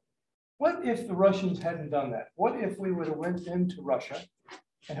 What if the Russians hadn't done that? What if we would have went into Russia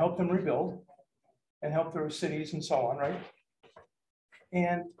and helped them rebuild and help their cities and so on, right?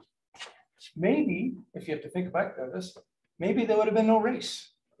 And maybe, if you have to think back to this, maybe there would have been no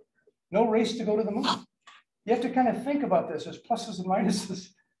race to go to the moon. You have to kind of think about this as pluses and minuses,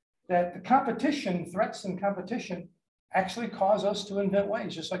 that the competition, threats and competition actually cause us to invent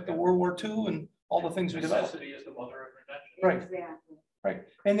ways, just like the World War II and all the things we developed. Necessity is the mother of invention. Right, Exactly. right.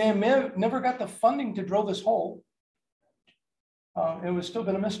 And they never got the funding to drill this hole. It was still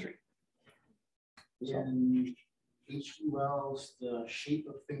been a mystery. In H.G. Wells, The Shape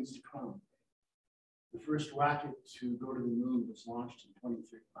of Things to Come, the first rocket to go to the moon was launched in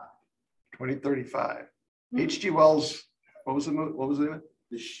 2035. 2035. H.G. Wells, what was the name?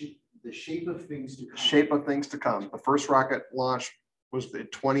 The Shape of Things to Come. Shape of Things to Come. The first rocket launch was in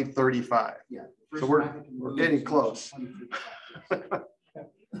 2035. Yeah. So we're getting close.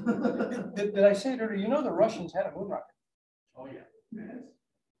 Did I say it earlier? You know, the Russians had a moon rocket. Oh, yeah. Yes.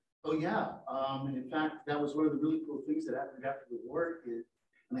 Oh, yeah. And in fact, that was one of the really cool things that happened after the war.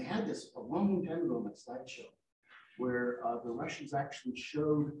 And they had this a long time ago on that slideshow where the Russians actually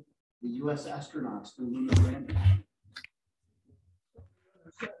showed the US astronauts the lunar landing.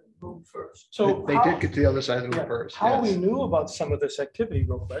 So They did get to the other side of the moon first. How we yes. knew about some of this activity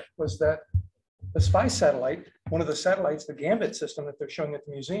real quick was that the spy satellite, one of the satellites, the Gambit system that they're showing at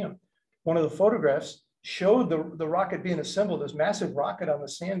the museum, one of the photographs showed the rocket being assembled, this massive rocket on the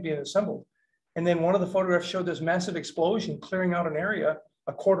sand being assembled. And then one of the photographs showed this massive explosion clearing out an area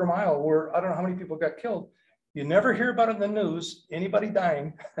a quarter mile where I don't know how many people got killed. You never hear about it in the news, anybody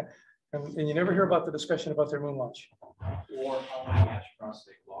dying, and you never hear about the discussion about their moon launch. Or how many astronauts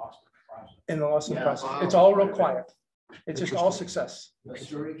they lost in the process. In the loss of Yeah. process. Wow. It's all real quiet. It's just all success. A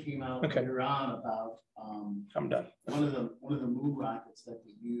story came out Okay. later on about I'm done. one of the moon rockets that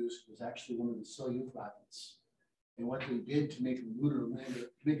they used was actually one of the Soyuz rockets. And what they did to make a lunar lander,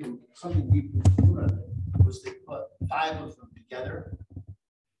 to make something deep with the lunar lander, was they put 5 of them together.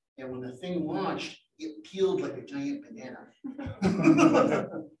 And when the thing launched, it peeled like a giant banana.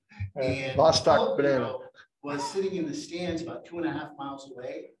 And Lost stock Apollo banana. was sitting in the stands about 2.5 miles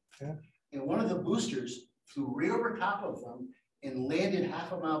away. Yeah. And one of the boosters flew right over top of them and landed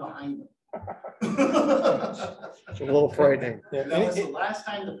 1/2 mile behind them. It's a little frightening. Yeah, That was the last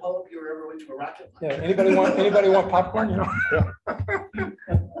time the Apollo crew ever went to a rocket launch. yeah. Anybody want popcorn? You know?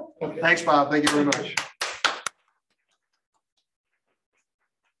 Thanks, Bob. Thank you very much.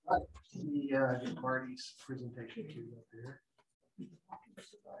 Get Marty's presentation queued up here.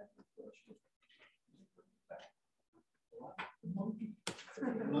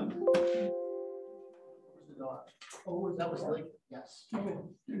 Oh, that was like, yes. Many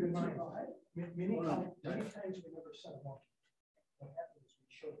times we never said a monkey. What happened is we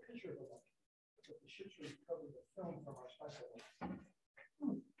showed a picture of a monkey, but the ships were covering the film from our spy satellite.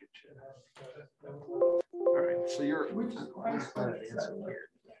 All right, so you're. Which is why it's called satellite.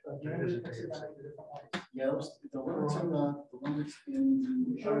 Yeah, it was the one that's in the one that's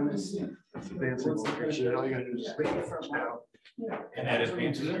in the RMSC. Dancing over here. All you gotta do is Right in the front row. And that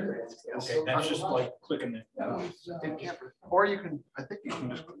advances. Okay, that's just like clicking it. That was, Or you can, I think you can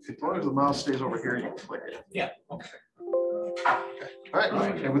just, as long as the mouse stays over here, you can click it. Yeah, okay. All right,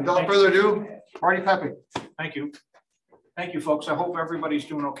 and without further ado, Marty Pepe. Thank you. Thank you, folks. I hope everybody's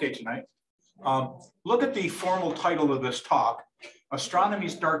doing okay tonight. Look at the formal title of this talk,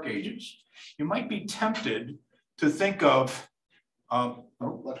 Astronomy's Dark Ages. You might be tempted to think of, Oh,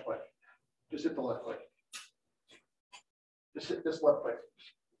 left click. Just hit the left click. Just hit this left click.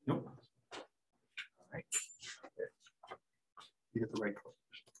 nope. You hit the right click.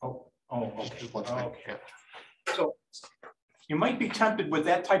 Oh, okay. Just one second. Okay. So you might be tempted with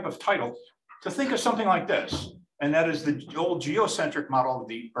that type of title to think of something like this, and that is the old geocentric model of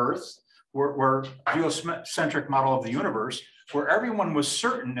the Earth, were geocentric model of the universe, where everyone was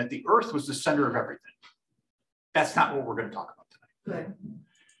certain that the Earth was the center of everything. That's not what we're going to talk about tonight.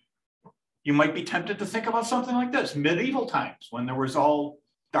 Good. You might be tempted to think about something like this, medieval times, when there was all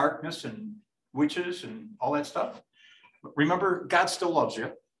darkness and witches and all that stuff. Remember, God still loves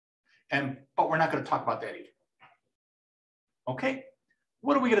you, but we're not going to talk about that either. Okay,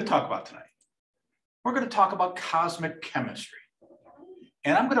 what are we going to talk about tonight? We're going to talk about cosmic chemistry.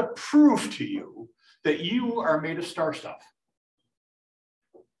 And I'm going to prove to you that you are made of star stuff.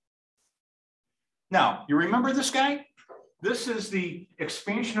 Now, you remember this guy? This is the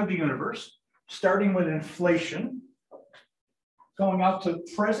expansion of the universe, starting with inflation, going out to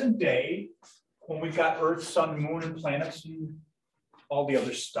present day, when we've got Earth, Sun, Moon, and planets, and all the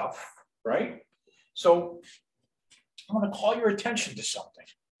other stuff, right? So I want to call your attention to something.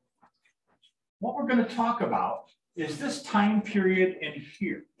 What we're going to talk about is this time period in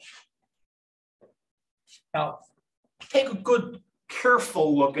here. Now, take a good,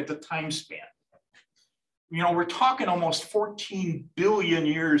 careful look at the time span. You know, we're talking almost 14 billion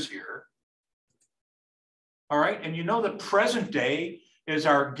years here. All right, and you know the present day is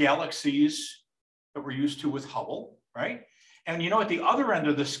our galaxies that we're used to with Hubble, right? And you know, at the other end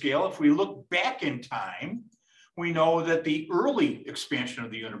of the scale, if we look back in time, we know that the early expansion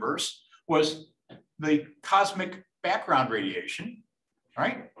of the universe was the cosmic background radiation,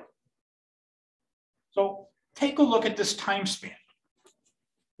 right? So take a look at this time span.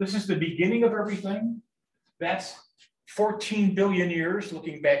 This is the beginning of everything. That's 14 billion years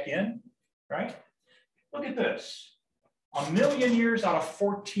looking back in, right? Look at this. 1 million years out of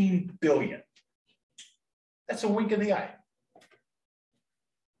 14 billion. That's a wink of the eye.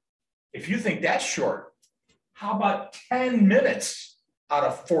 If you think that's short, how about 10 minutes out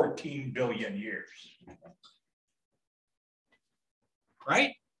of 14 billion years?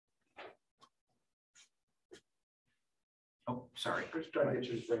 Right? Oh, sorry. Just trying to get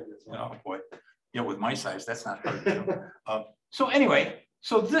you to break this. Oh, boy. Yeah, with my size, that's not hard. So anyway,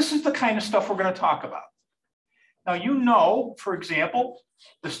 so this is the kind of stuff we're going to talk about. Now, you know, for example,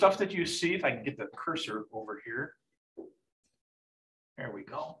 the stuff that you see, if I can get the cursor over here. There we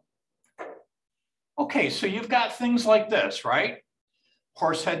go. Okay, so you've got things like this, right?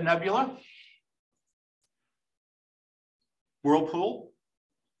 Horsehead Nebula, Whirlpool.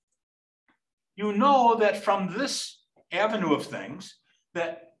 You know that from this avenue of things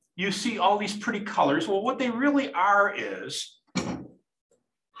that you see all these pretty colors. Well, what they really are is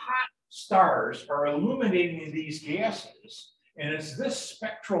hot stars are illuminating these gases, and it's this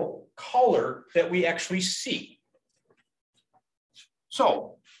spectral color that we actually see.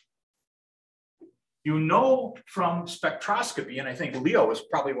 So, you know from spectroscopy, and I think Leo is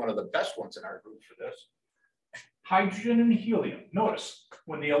probably one of the best ones in our group for this, hydrogen and helium. Notice,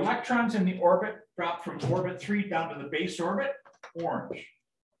 when the electrons in the orbit drop from orbit 3 down to the base orbit, orange.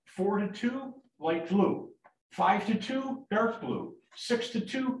 4 to 2, light blue. 5 to 2, dark blue. 6 to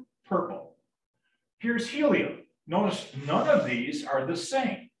 2, purple. Here's helium. Notice none of these are the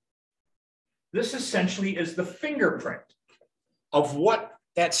same. This essentially is the fingerprint of what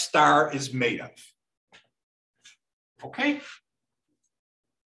that star is made of. Okay?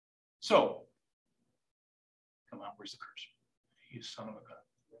 So, come on, where's the cursor? You son of a gun.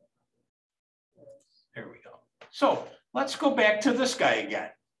 There we go. So, let's go back to this guy again.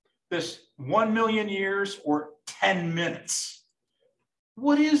 This 1 million years or 10 minutes.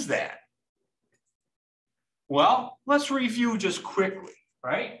 What is that? Well, let's review just quickly,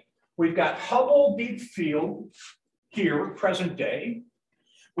 right? We've got Hubble Deep Field here, present day.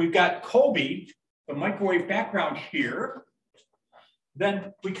 We've got COBE, the microwave background here.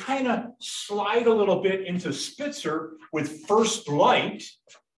 Then we kind of slide a little bit into Spitzer with first light.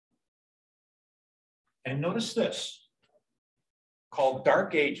 And notice this, called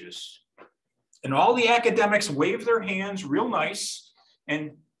Dark Ages. And all the academics wave their hands real nice,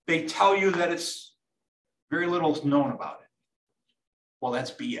 and they tell you that it's very little known about it. Well,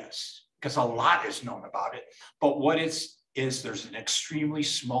 that's BS, because a lot is known about it. But what is there's an extremely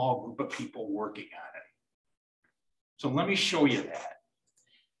small group of people working on it. So let me show you that.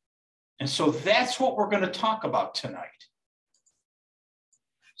 And so that's what we're going to talk about tonight.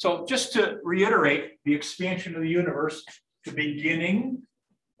 So just to reiterate the expansion of the universe, the beginning,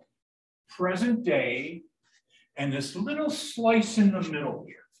 present day, and this little slice in the middle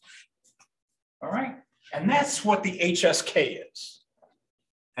here. All right? And that's what the HSK is.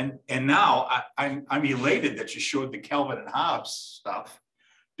 And now I'm elated that you showed the Kelvin and Hobbes stuff,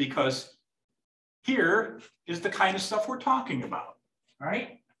 because here is the kind of stuff we're talking about. All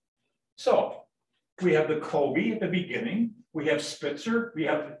right? So we have the Kobe at the beginning, we have Spitzer, we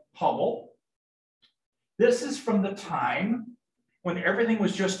have Hubble. This is from the time when everything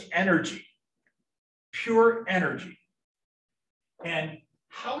was just energy, pure energy. And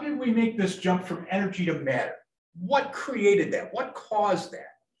how did we make this jump from energy to matter? What created that? What caused that?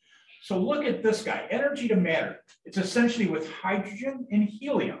 So look at this guy, energy to matter. It's essentially with hydrogen and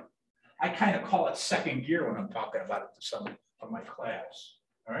helium. I kind of call it second gear when I'm talking about it to some of my class,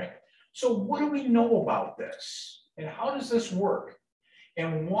 all right? So what do we know about this? And how does this work?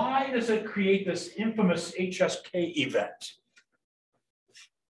 And why does it create this infamous HSK event?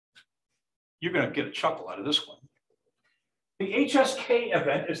 You're going to get a chuckle out of this one. The HSK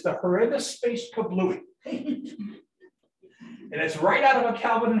event is the horrendous space kablooey. And it's right out of a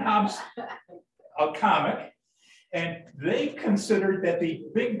Calvin and Hobbes comic. And they considered that the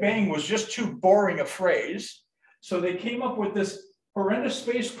Big Bang was just too boring a phrase. So they came up with this horrendous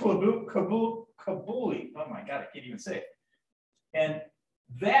space kablooey. Oh my God, I can't even say it. And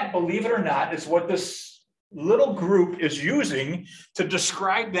that, believe it or not, is what this little group is using to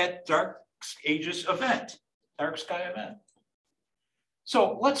describe that dark ages event, dark sky event.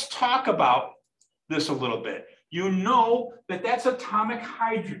 So let's talk about this a little bit. You know that that's atomic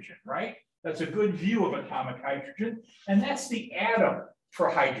hydrogen, right? That's a good view of atomic hydrogen. And that's the atom for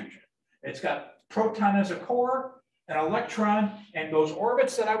hydrogen. It's got proton as a core, an electron, and those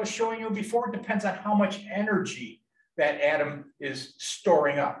orbits that I was showing you before depends on how much energy that atom is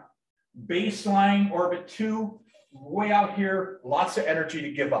storing up. Baseline orbit 2, way out here, lots of energy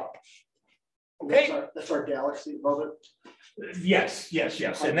to give up. Okay. That's our galaxy above it. Yes, yes,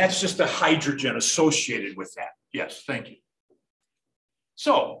 yes. And that's just the hydrogen associated with that. Yes, thank you.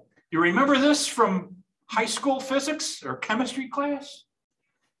 So you remember this from high school physics or chemistry class?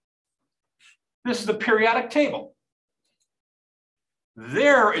 This is the periodic table.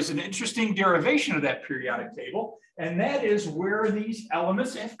 There is an interesting derivation of that periodic table, and that is where these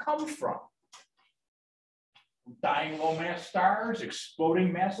elements have come from. Dying low mass stars,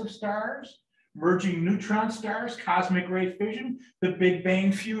 exploding massive stars, merging neutron stars, cosmic ray fission, the Big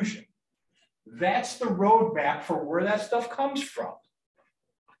Bang fusion. That's the roadmap for where that stuff comes from.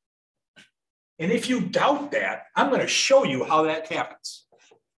 And if you doubt that, I'm going to show you how that happens.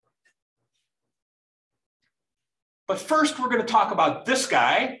 But first, we're going to talk about this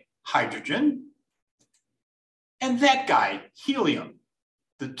guy, hydrogen, and that guy, helium,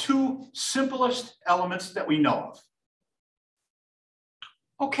 the two simplest elements that we know of.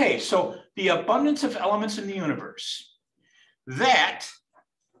 Okay, so the abundance of elements in the universe. That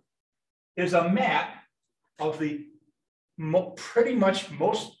is a map of the pretty much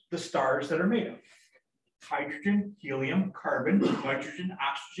most of the stars that are made of. Hydrogen, helium, carbon, nitrogen,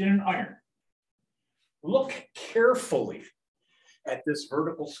 oxygen, and iron. Look carefully at this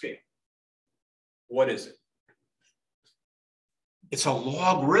vertical scale. What is it? It's a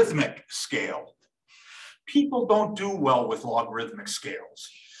logarithmic scale. People don't do well with logarithmic scales.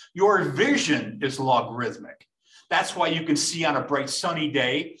 Your vision is logarithmic. That's why you can see on a bright sunny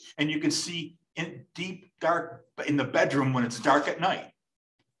day, and you can see in deep dark in the bedroom when it's dark at night.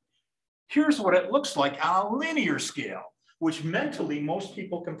 Here's what it looks like on a linear scale, which mentally most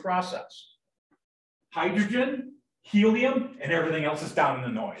people can process. Hydrogen, helium, and everything else is down in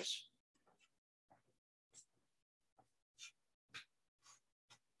the noise.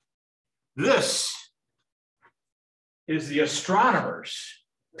 This is the astronomer's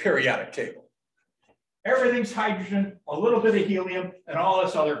periodic table. Everything's hydrogen, a little bit of helium, and all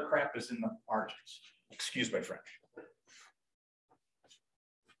this other crap is in the margins. Excuse my French.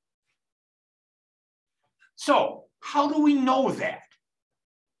 So, how do we know that?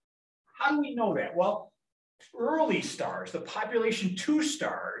 How do we know that? Well, early stars, the population 2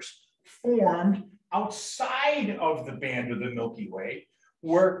 stars, formed outside of the band of the Milky Way,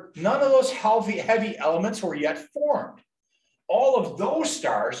 where none of those heavy elements were yet formed. All of those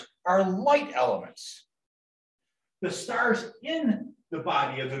stars are light elements. The stars in the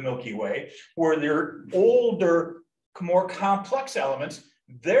body of the Milky Way, where they're older, more complex elements,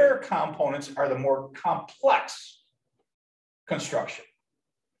 their components are the more complex construction.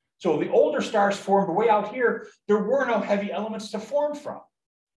 So the older stars formed way out here, there were no heavy elements to form from.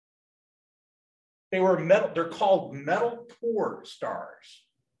 They were metal, they're called metal poor stars.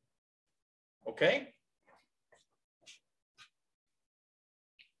 Okay?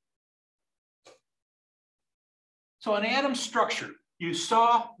 So an atom structure, you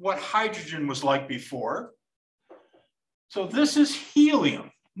saw what hydrogen was like before. So this is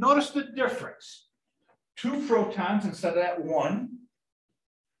helium. Notice the difference. 2 protons instead of that 1.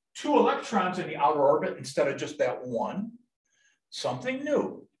 2 electrons in the outer orbit instead of just that 1. Something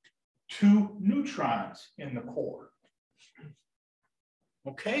new. 2 neutrons in the core.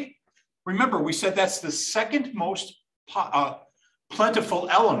 Okay, remember we said that's the second most plentiful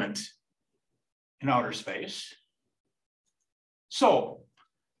element in outer space. So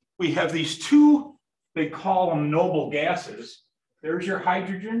we have these 2, they call them noble gases. There's your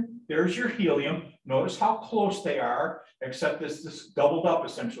hydrogen, there's your helium. Notice how close they are, except this doubled up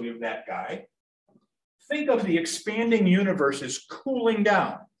essentially of that guy. Think of the expanding universe as cooling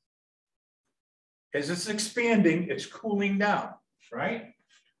down. As it's expanding, it's cooling down, right?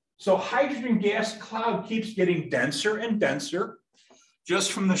 So hydrogen gas cloud keeps getting denser and denser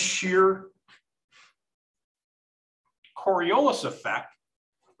just from the sheer Coriolis effect,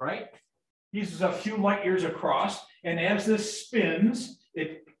 right? This is a few light years across, and as this spins,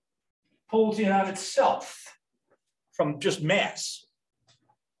 it pulls in on itself from just mass.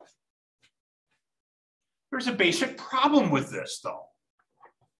 There's a basic problem with this, though.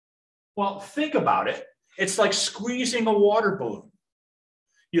 Well, think about it. It's like squeezing a water balloon.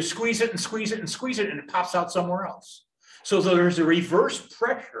 You squeeze it and squeeze it and squeeze it, and it pops out somewhere else. So there's a reverse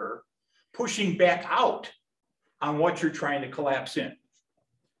pressure pushing back out on what you're trying to collapse in.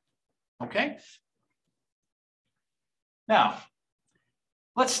 Okay? Now,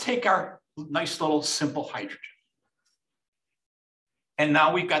 let's take our nice little simple hydrogen. And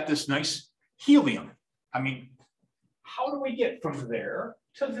now we've got this nice helium. I mean, how do we get from there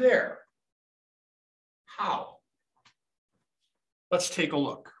to there? How? Let's take a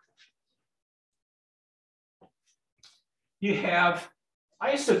look. You have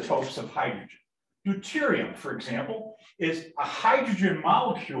isotopes of hydrogen. Deuterium, for example, is a hydrogen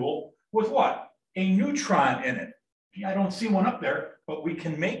molecule with what? A neutron in it. I don't see one up there, but we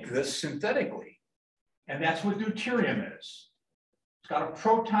can make this synthetically. And that's what deuterium is. It's got a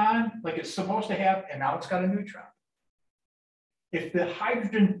proton like it's supposed to have, and now it's got a neutron. If the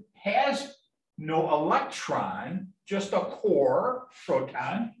hydrogen has no electron, just a core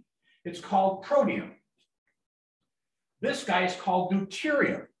proton, it's called protium. This guy is called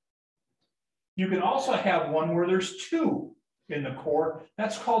deuterium. You can also have one where there's 2 in the core.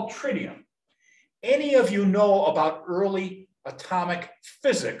 That's called tritium. Any of you know about early atomic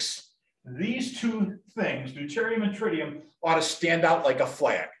physics, these 2 things, deuterium and tritium, ought to stand out like a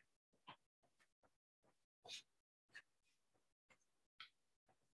flag.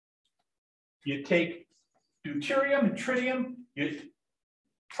 You take deuterium and tritium, you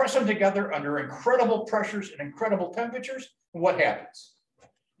press them together under incredible pressures and incredible temperatures, and what happens?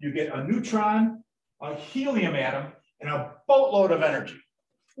 You get a neutron, a helium atom, and a boatload of energy.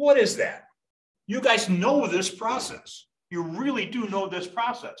 What is that? You guys know this process. You really do know this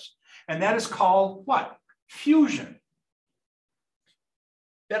process. And that is called what? Fusion.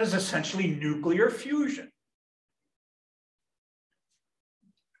 That is essentially nuclear fusion.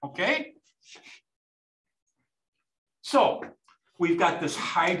 Okay? So we've got this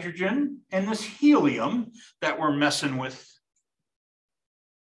hydrogen and this helium that we're messing with.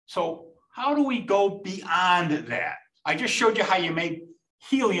 So how do we go beyond that? I just showed you how you made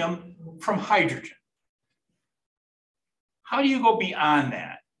helium from hydrogen. How do you go beyond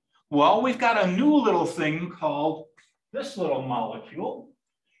that? Well, we've got a new little thing called this little molecule.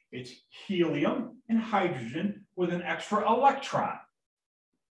 It's helium and hydrogen with an extra electron.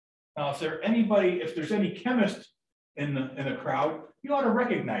 Now, if there's any chemist in the crowd, you ought to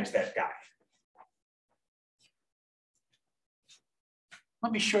recognize that guy.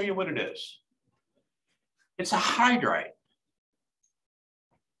 Let me show you what it is. It's a hydride.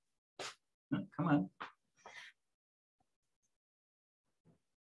 Come on.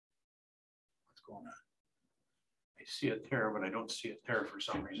 What's going on? I see a tear, but I don't see a tear for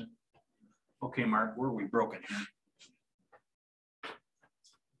some reason. Okay, Mark, where are we broken here?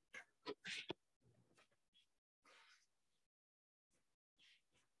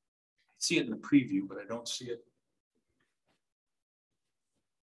 I see it in the preview, but I don't see it.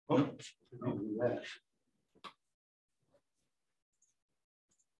 Oh, no.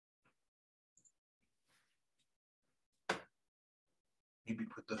 Maybe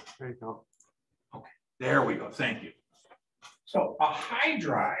put the, there you go. Okay, there we go, thank you. So a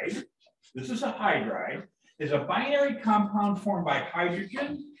hydride, this is a hydride, is a binary compound formed by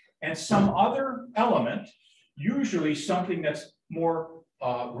hydrogen and some other element, usually something that's more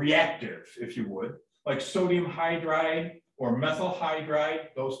reactive, if you would, like sodium hydride or methyl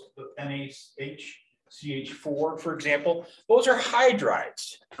hydride, those NaCH4, for example, those are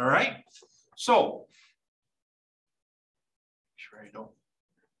hydrides, all right? So, sure I don't.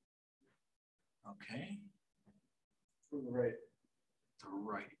 Okay. From the right. The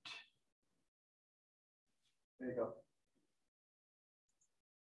right. There you go.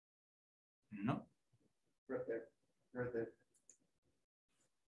 Right there, right there.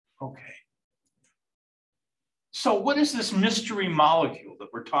 Okay. So what is this mystery molecule that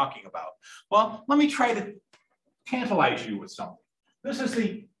we're talking about? Well, let me try to tantalize you with something. This is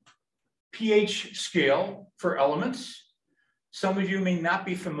the pH scale for elements. Some of you may not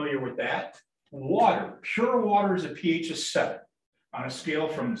be familiar with that. Water, pure water is a pH of 7 on a scale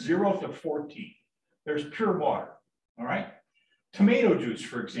from 0 to 14. There's pure water, all right? Tomato juice,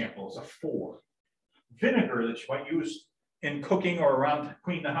 for example, is a 4. Vinegar that you might use in cooking or around to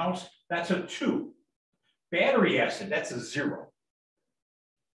clean the house, that's a 2. Battery acid, that's a 0.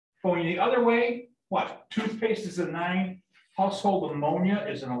 Going the other way, what? Toothpaste is a 9. Household ammonia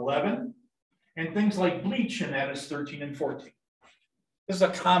is an 11. And things like bleach in that is 13 and 14. This is a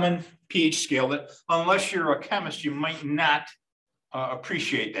common pH scale that, unless you're a chemist, you might not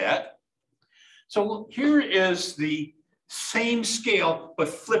appreciate that. So here is the same scale, but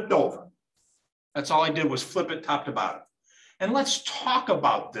flipped over. That's all I did was flip it top to bottom. And let's talk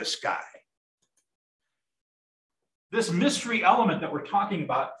about this guy. This mystery element that we're talking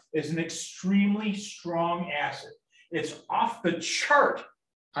about is an extremely strong acid. It's off the chart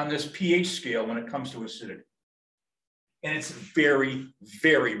on this pH scale when it comes to acidity. And it's very,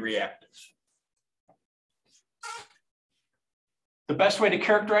 very reactive. The best way to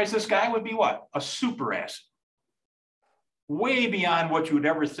characterize this guy would be what? A superacid. Way beyond what you would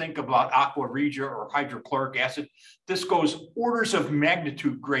ever think about aqua regia or hydrochloric acid. This goes orders of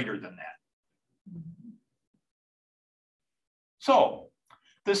magnitude greater than that. So,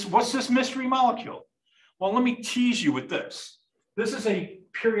 what's this mystery molecule? Well, let me tease you with this. This is a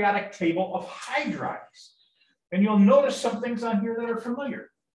periodic table of hydrides. And you'll notice some things on here that are familiar.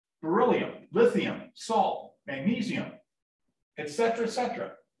 Beryllium, lithium, salt, magnesium, etc.,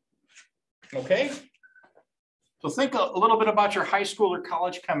 etc. Okay? So think a little bit about your high school or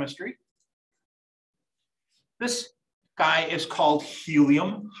college chemistry. This guy is called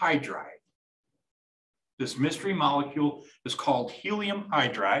helium hydride. This mystery molecule is called helium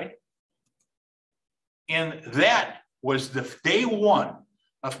hydride. And that was the day one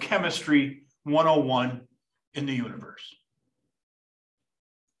of chemistry 101 in the universe.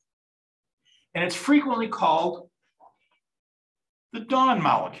 And it's frequently called the dawn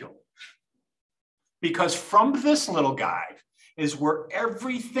molecule, because from this little guy is where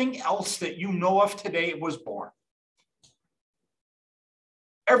everything else that you know of today was born.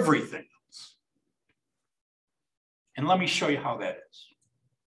 Everything else. And let me show you how that is.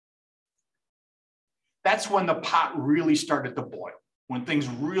 That's when the pot really started to boil, when things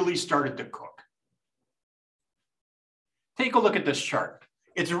really started to cook. Take a look at this chart.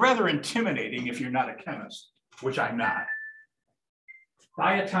 It's rather intimidating if you're not a chemist, which I'm not.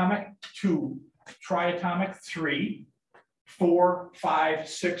 Diatomic 2, triatomic 3, 4, 5,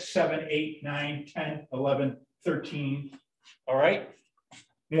 6, 7, 8, 9, 10, 11, 13. All right.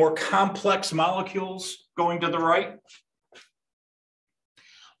 More complex molecules going to the right.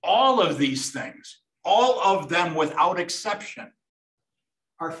 All of these things, all of them without exception,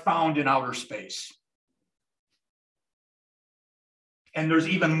 are found in outer space. And there's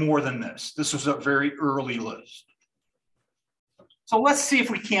even more than this. This was a very early list. So let's see if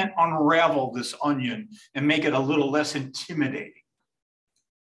we can't unravel this onion and make it a little less intimidating.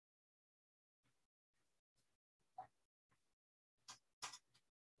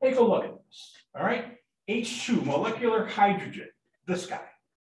 Take a look at this, all right? H2, molecular hydrogen, this guy.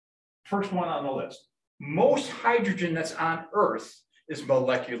 First one on the list. Most hydrogen that's on Earth is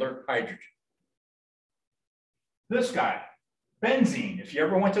molecular hydrogen. This guy, benzene. If you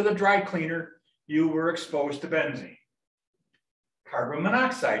ever went to the dry cleaner, you were exposed to benzene. Carbon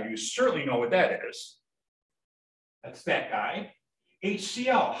monoxide, you certainly know what that is. That's that guy.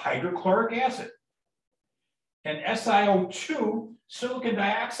 HCl, hydrochloric acid. And SiO2, silicon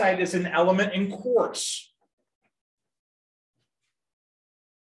dioxide, is an element in quartz.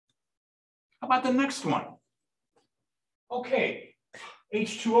 How about the next one? Okay,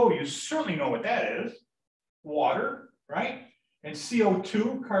 H2O, you certainly know what that is. Water, right? And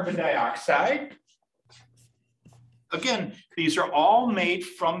CO2, carbon dioxide. Again, these are all made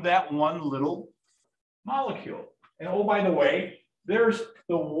from that one little molecule. And oh, by the way, there's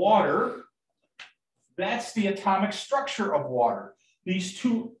the water. That's the atomic structure of water. These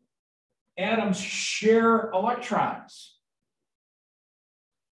two atoms share electrons.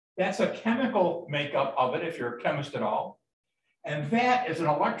 That's a chemical makeup of it, if you're a chemist at all. And that is an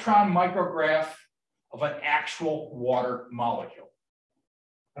electron micrograph of an actual water molecule.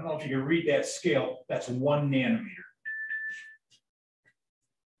 I don't know if you can read that scale. That's 1 nanometer.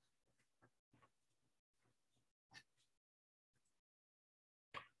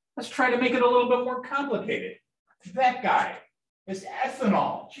 Let's try to make it a little bit more complicated. That guy is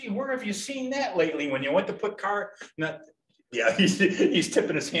ethanol. Gee, where have you seen that lately when you went to put car? Yeah, he's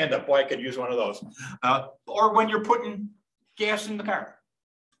tipping his hand up. Boy, I could use one of those. Or when you're putting gas in the car.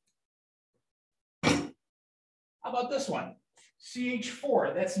 How about this one?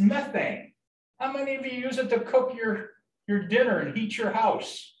 CH4, that's methane. How many of you use it to cook your dinner and heat your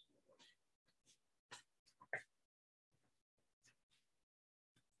house?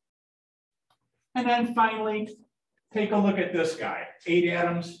 And then finally, take a look at this guy, 8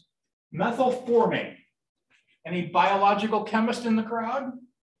 atoms, methylforming. Any biological chemist in the crowd?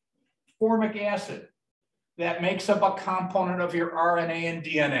 Formic acid. That makes up a component of your RNA and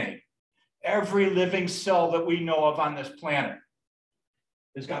DNA. Every living cell that we know of on this planet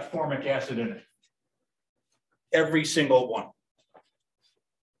has got formic acid in it. Every single one.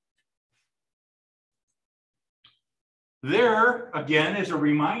 There, again, as a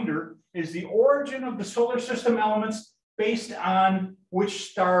reminder, is the origin of the solar system elements based on which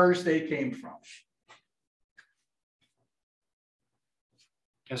stars they came from.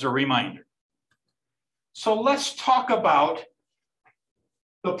 As a reminder. So let's talk about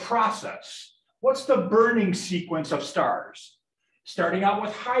the process. What's the burning sequence of stars? Starting out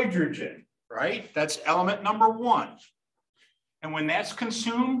with hydrogen, right? That's element number 1. And when that's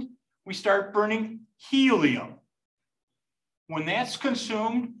consumed, we start burning helium. When that's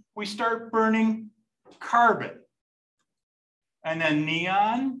consumed, we start burning carbon. And then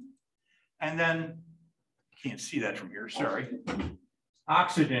neon, and then, can't see that from here, sorry.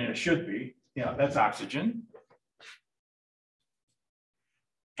 Oxygen, it should be. Yeah, that's oxygen.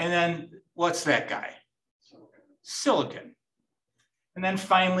 And then what's that guy? Silicon. And then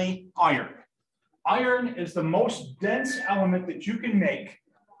finally, iron. Iron is the most dense element that you can make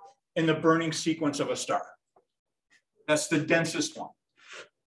in the burning sequence of a star. That's the densest one.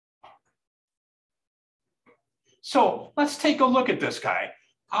 So let's take a look at this guy.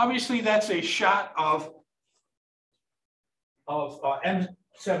 Obviously, that's a shot of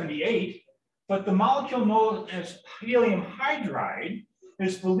M78, but the molecule known as helium hydride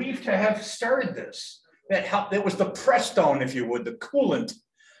is believed to have started this. That was the prestone, if you would, the coolant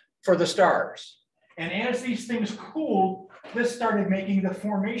for the stars. And as these things cooled, this started making the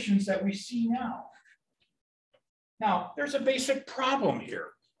formations that we see now. Now, there's a basic problem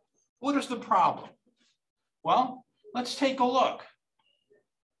here. What is the problem? Well, let's take a look.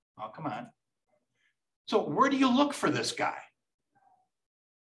 Oh, come on. So where do you look for this guy?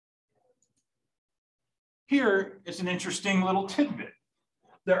 Here is an interesting little tidbit.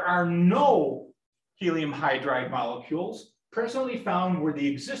 There are no helium hydride molecules presently found where the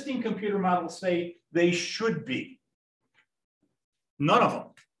existing computer models say they should be. None of them.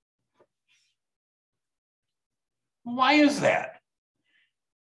 Why is that?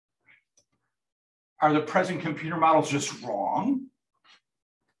 Are the present computer models just wrong?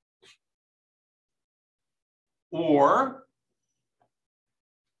 Or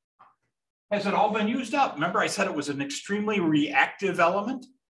has it all been used up? Remember I said it was an extremely reactive element?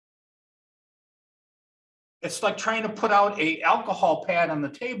 It's like trying to put out an alcohol pad on the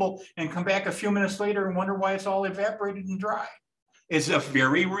table and come back a few minutes later and wonder why it's all evaporated and dry. It's a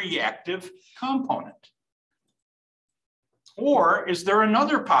very reactive component. Or is there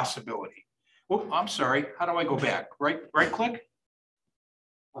another possibility? Oh, I'm sorry. How do I go back? Right click?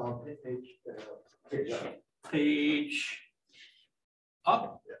 Page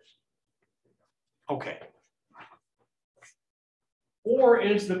up. Okay. Or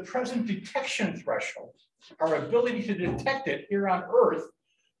is the present detection threshold, our ability to detect it here on Earth,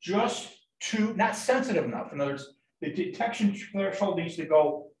 just not sensitive enough? In other words, the detection threshold needs to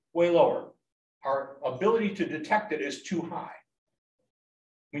go way lower. Our ability to detect it is too high.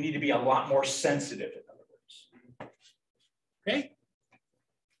 We need to be a lot more sensitive, in other words. Okay?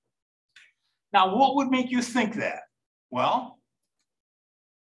 Now, what would make you think that? Well,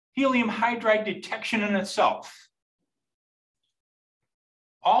 helium hydride detection in itself.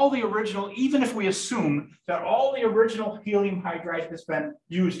 All the original, even if we assume that all the original helium hydride has been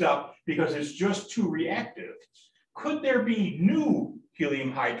used up because it's just too reactive, could there be new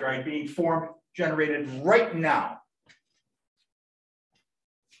helium hydride being formed, generated right now?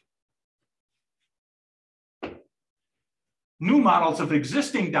 New models of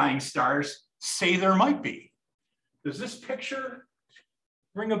existing dying stars say there might be. Does this picture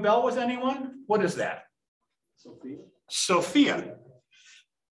ring a bell with anyone? What is that? Sophia,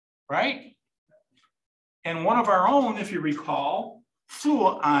 right? And one of our own, if you recall, flew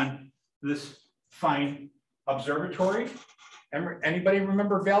on this fine observatory. Anybody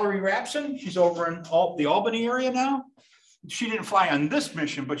remember Valerie Rapson? She's over in the Albany area now. she didn't fly on this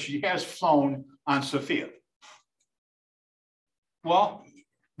mission, but she has flown on Sophia. Well,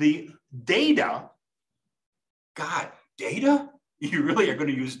 the data, God, data? You really are going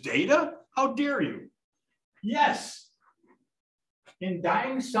to use data? How dare you? Yes. In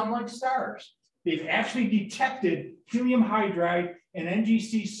dying sun-like stars, they've actually detected helium hydride and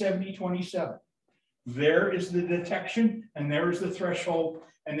NGC 7027. There is the detection, and there is the threshold.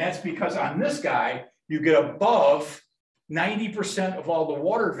 And that's because on this guy, you get above 90% of all the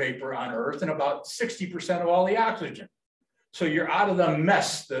water vapor on Earth and about 60% of all the oxygen. So you're out of the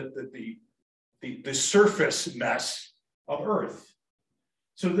mess, the surface mess of Earth.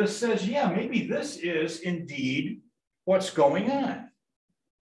 So this says, yeah, maybe this is indeed what's going on.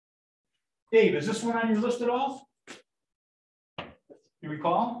 Dave, is this one on your list at all? You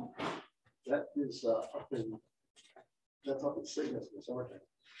recall? That is that's up in Cygnus in the summertime.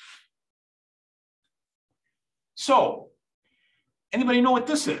 So, anybody know what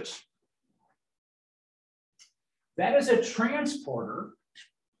this is? That is a transporter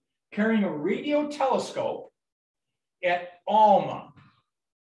carrying a radio telescope at ALMA,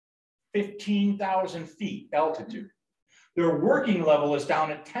 15,000 feet altitude. Their working level is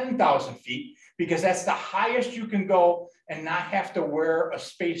down at 10,000 feet because that's the highest you can go and not have to wear a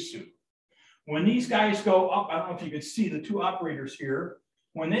spacesuit. When these guys go up, I don't know if you can see the two operators here,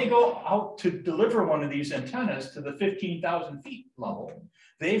 when they go out to deliver one of these antennas to the 15,000 feet level,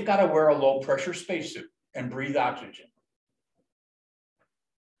 they've got to wear a low pressure spacesuit and breathe oxygen.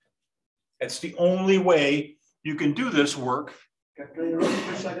 That's the only way you can do this work. Can I interrupt you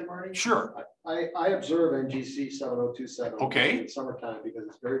for a second, Marty? Sure. I observe NGC 7027 Okay. in summertime because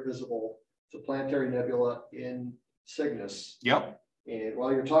it's very visible. It's a planetary nebula in Cygnus. Yep. And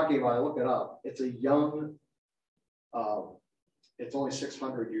while you're talking about it, look it up. It's a young, it's only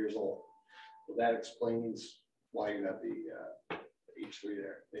 600 years old. So that explains why you have the H3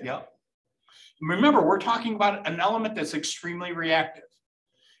 there. Yeah. Yep. Remember, we're talking about an element that's extremely reactive.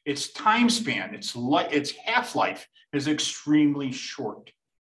 Its time span, its half-life is extremely short.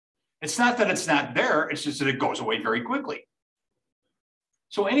 It's not that it's not there, it's just that it goes away very quickly.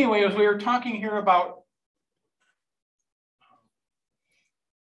 So anyway, as we were talking here about,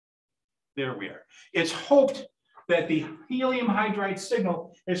 there we are. It's hoped that the helium hydride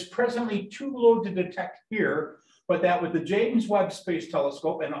signal is presently too low to detect here, but that with the James Webb Space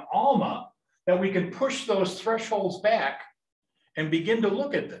Telescope and ALMA, that we can push those thresholds back and begin to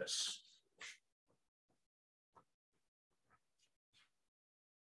look at this.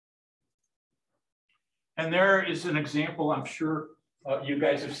 And there is an example, I'm sure you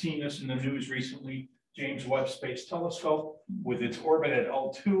guys have seen this in the news recently, James Webb Space Telescope with its orbit at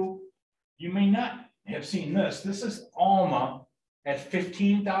L2. You may not have seen this. This is ALMA at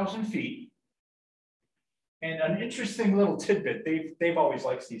 15,000 feet. And an interesting little tidbit, they've always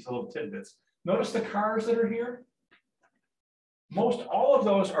liked these little tidbits. Notice the cars that are here? Most all of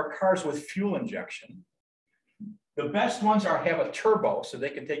those are cars with fuel injection. The best ones have a turbo so they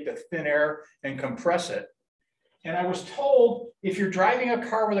can take the thin air and compress it. And I was told if you're driving a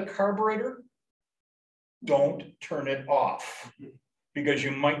car with a carburetor, don't turn it off because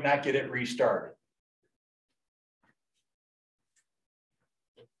you might not get it restarted.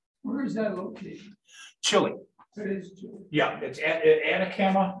 Where is that located? Chile. It is Chile. Yeah, it's at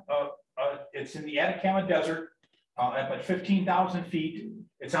Atacama. It's in the Atacama Desert at about 15,000 feet.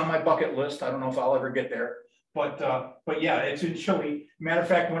 It's on my bucket list. I don't know if I'll ever get there, but yeah, it's in Chile. Matter of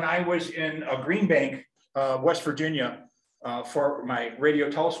fact, when I was in Green Bank, West Virginia, for my radio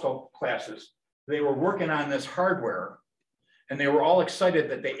telescope classes, they were working on this hardware, and they were all excited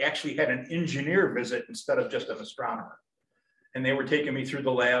that they actually had an engineer visit instead of just an astronomer. And they were taking me through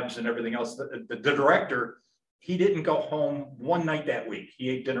the labs and everything else. The director, he didn't go home one night that week. He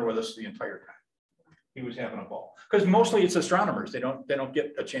ate dinner with us the entire time. He was having a ball because mostly it's astronomers. They don't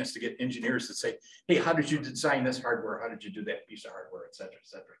get a chance to get engineers that say, hey, how did you design this hardware? How did you do that piece of hardware, et cetera, et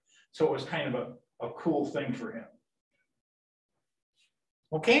cetera. So it was kind of a cool thing for him.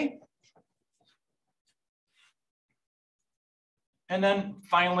 Okay. And then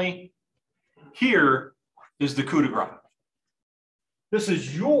finally, here is the coup de grace. This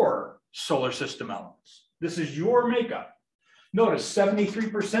is your solar system elements. This is your makeup. Notice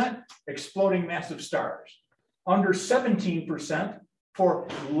 73% exploding massive stars, under 17% for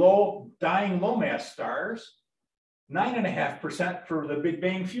dying low mass stars, 9.5% for the Big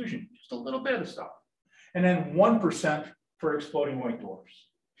Bang fusion, just a little bit of stuff, and then 1% for exploding white dwarfs.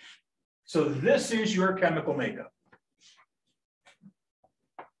 So this is your chemical makeup.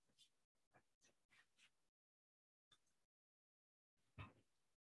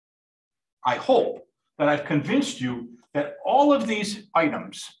 I hope that I've convinced you that all of these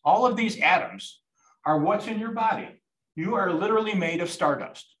items, all of these atoms are what's in your body. You are literally made of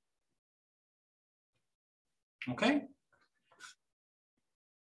stardust. Okay?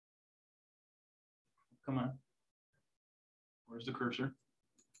 Come on. Where's the cursor?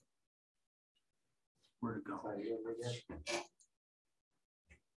 Where'd it go?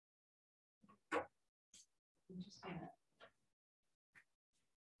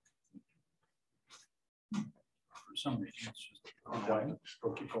 For some reason, it's just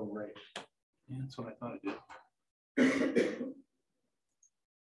Keep going right. yeah, that's what I thought it did.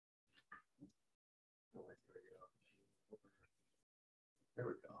 There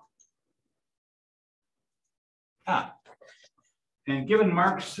we go. And given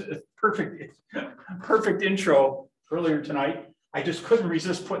Mark's perfect intro earlier tonight, I just couldn't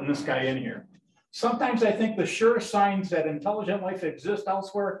resist putting this guy in here. Sometimes I think the surest signs that intelligent life exists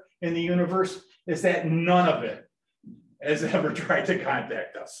elsewhere in the universe is that none of it has ever tried to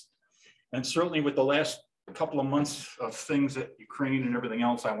contact us. And certainly with the last couple of months of things at Ukraine and everything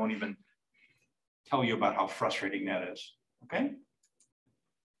else, I won't even tell you about how frustrating that is. Okay?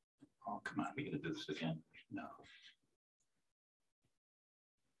 Oh, come on, we gotta do this again? No.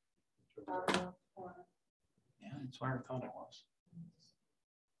 Yeah, that's where I thought it was.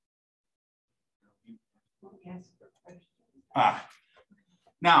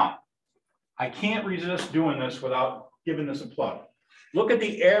 Now, I can't resist doing this without giving this a plug. Look at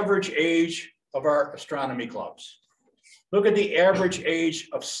the average age of our astronomy clubs. Look at the average age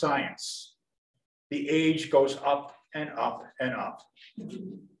of science. The age goes up and up and up.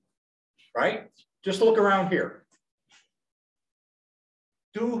 Right? Just look around here.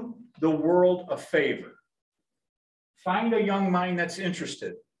 Do the world a favor. Find a young mind that's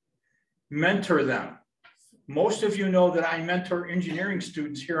interested. Mentor them. Most of you know that I mentor engineering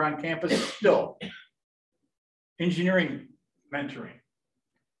students here on campus still. Engineering mentoring.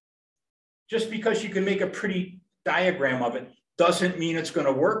 Just because you can make a pretty diagram of it doesn't mean it's going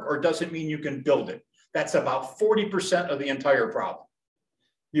to work or doesn't mean you can build it. That's about 40% of the entire problem.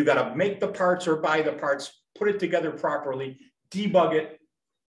 You got to make the parts or buy the parts, put it together properly, debug it,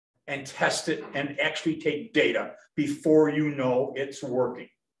 and test it and actually take data before you know it's working.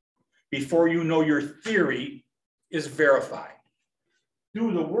 Before you know your theory is verified.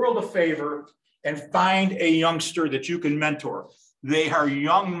 Do the world a favor and find a youngster that you can mentor. They are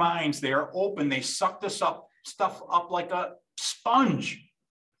young minds. They are open. They suck this stuff up like a sponge.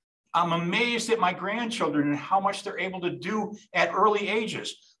 I'm amazed at my grandchildren and how much they're able to do at early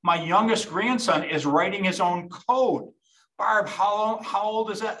ages. My youngest grandson is writing his own code. Barb, how old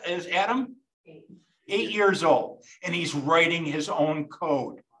is that? Is Adam? 8 years old, and he's writing his own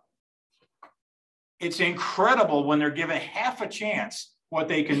code. It's incredible when they're given half a chance what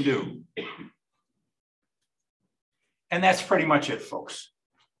they can do. And that's pretty much it, folks.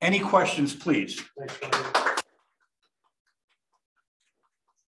 Any questions, please?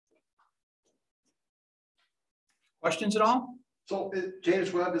 Questions at all? So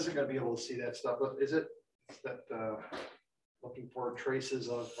James Webb isn't going to be able to see that stuff, but is it that looking for traces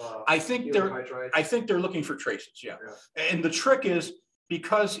of I think they're looking for traces, yeah. And the trick is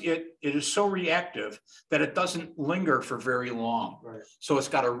because it is so reactive that it doesn't linger for very long. Right. So it's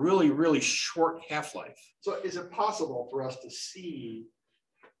got a really, really short half-life. So is it possible for us to see,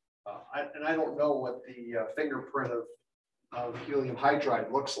 and I don't know what the fingerprint of helium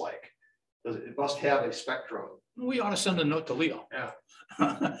hydride looks like. It must have a spectrum. We ought to send a note to Leo. Yeah.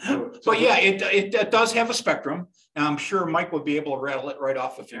 But yeah, it does have a spectrum. And I'm sure Mike would be able to rattle it right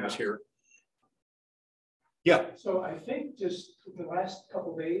off if he was here. Yeah. So I think just the last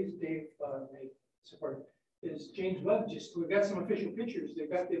couple of days, Dave made support is James Webb. We've got some official pictures.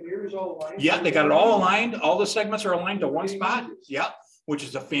 They've got the mirrors all aligned. Yeah, they got it all aligned. All the segments are aligned to one spot. Yeah, which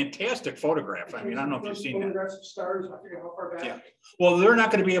is a fantastic photograph. I mean, I don't know if you've seen that. Photographs of stars. I forget how far back. Yeah. Well, they're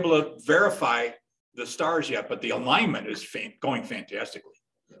not going to be able to verify the stars yet, but the alignment is going fantastically.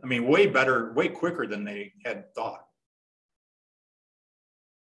 I mean, way better, way quicker than they had thought.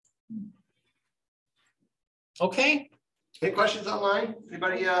 Okay. Any questions online?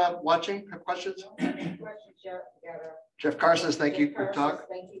 Anybody watching have questions? Questions, Jeff? Jeff Carson says, thank you. Good talk.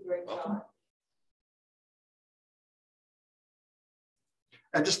 Thank you, great talk.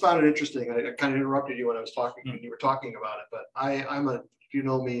 I just found it interesting. I kind of interrupted you when I was talking, when you were talking about it, but I'm a, if you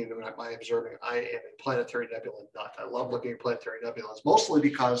know me and my observing, I am a planetary nebula nut. I love looking at planetary nebulas, mostly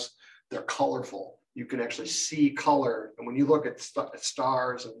because they're colorful. You can actually see color. And when you look at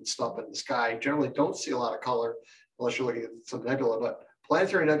stars and stuff in the sky, you generally don't see a lot of color unless you're looking at some nebula, but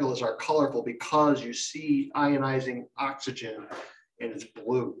planetary nebulas are colorful because you see ionizing oxygen and it's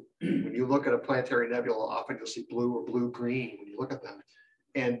blue. When you look at a planetary nebula, often you'll see blue or blue-green when you look at them.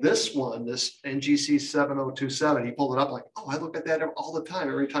 And this one, this NGC 7027, he pulled it up like, oh, I look at that all the time,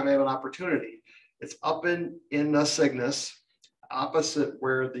 every time I have an opportunity. It's up in Cygnus, opposite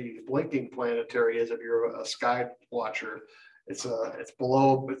where the blinking planetary is if you're a sky watcher. It's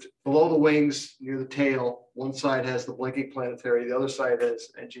below the wings near the tail. One side has the blinking planetary, the other side has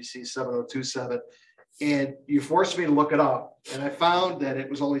NGC 7027. And you forced me to look it up, and I found that it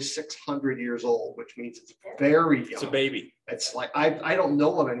was only 600 years old, which means it's very young. It's a baby. It's like I don't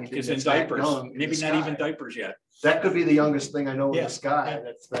know of anything. It's in diapers. Maybe not even diapers yet. That could be the youngest thing I know in Yeah. the sky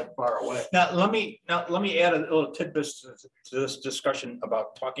that's that far away. Now let me add a little tidbit to this discussion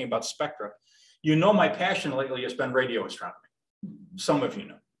about talking about spectra. You know, my passion lately has been radio astronomy. Some of you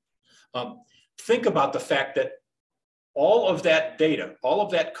know. Think about the fact that all of that data, all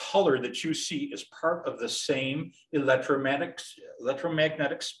of that color that you see is part of the same electromagnetic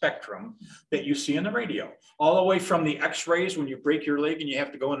spectrum that you see in the radio, all the way from the x-rays when you break your leg and you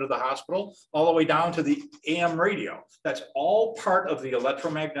have to go into the hospital, all the way down to the AM radio. That's all part of the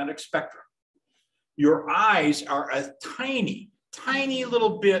electromagnetic spectrum. Your eyes are a tiny, tiny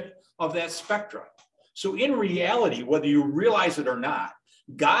little bit of that spectrum. So in reality, whether you realize it or not,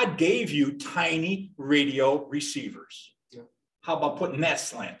 God gave you tiny radio receivers. Yeah. How about putting that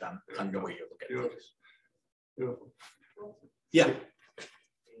slant on the way you look at it? Beautiful. Yeah.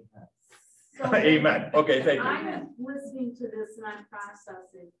 So Amen. Okay, thank you. I'm listening to this and I'm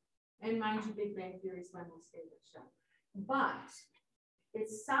processing, and mind you, Big Bang Theory is my most favorite show. But it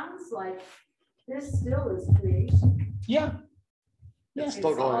sounds like this still is creation. Yeah. Yeah. It's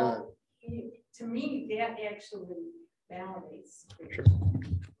still going on. To me, that actually validates. Sure.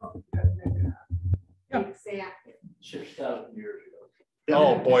 Yeah. Exactly. 6,000 years ago.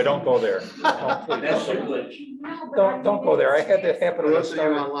 Oh boy, don't go there. That's a glitch. No, but Don't go there. I had that happen For at those of you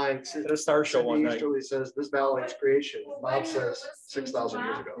a online, star show one night. Easterly says this validates creation. Well, Bob when says you're listening 6,000 to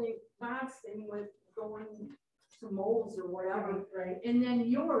years Bob ago. Bob's thing with going to moles or whatever, right? And then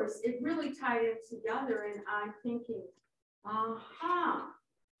yours, it really tied it together, and I'm thinking,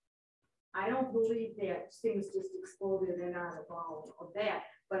 I don't believe that things just exploded and out of all of that,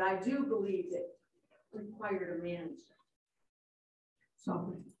 but I do believe it required a management.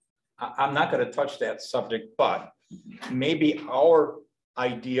 Something. I'm not going to touch that subject, but maybe our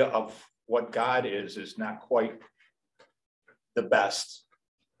idea of what God is not quite the best,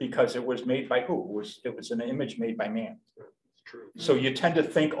 because it was made by who? It was an image made by man. True. So you tend to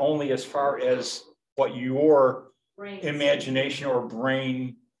think only as far as what your Brains. imagination or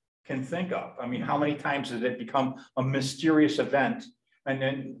brain can think of. I mean, how many times has it become a mysterious event? And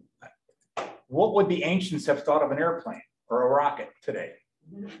then what would the ancients have thought of an airplane or a rocket today?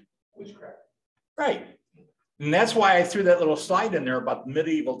 Witchcraft. Right. And that's why I threw that little slide in there about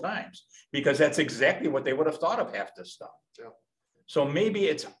medieval times, because that's exactly what they would have thought of half this stuff. Yeah. So maybe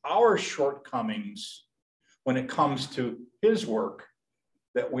it's our shortcomings when it comes to his work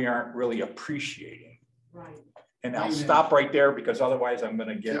that we aren't really appreciating. Right. And I'll stop right there, because otherwise I'm going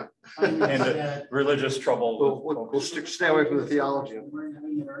to get into religious trouble. We'll stay away from the theology.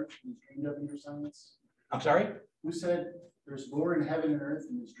 I'm sorry? Who said there's more in heaven and earth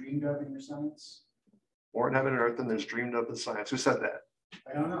than is dreamed of in your science? More in heaven and earth than there's dreamed of in science. Who said that?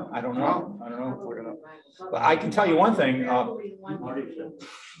 I don't know. I don't know. Look it up. But I can tell you one thing. Well,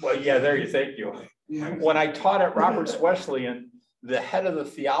 yeah, thank you. When I taught at Roberts Wesleyan, the head of the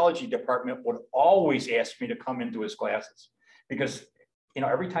theology department would always ask me to come into his classes, because, you know,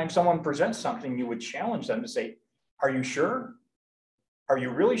 every time someone presents something, you would challenge them to say, are you sure? Are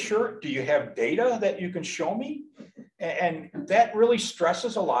you really sure? Do you have data that you can show me? And that really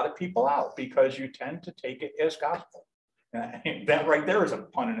stresses a lot of people out, because you tend to take it as gospel. That right there is a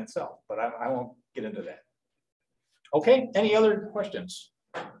pun in itself, but I won't get into that. Okay, any other questions?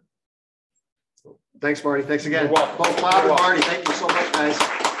 Thanks, Marty. Thanks again. You're welcome. Both Bob and Marty, thank you so much, guys.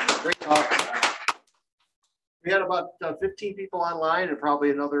 Great talk. We had about 15 people online and probably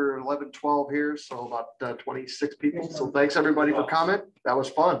another 11, 12 here. So about 26 people. So thanks everybody for comment. That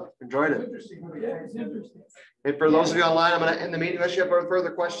was fun. Enjoyed it. Yeah, it's interesting. And for those of you online, I'm going to end the meeting unless you have further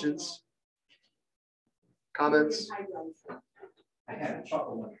questions, comments. I had a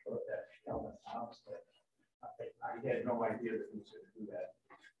chuckle when I wrote that. I had no idea that he was going to do that.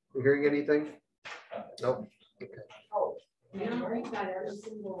 You hearing anything? Nope. Okay.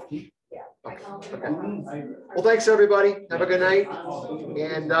 Well, thanks everybody. Have a good night.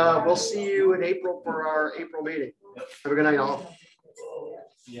 And we'll see you in April for our April meeting. Have a good night, all.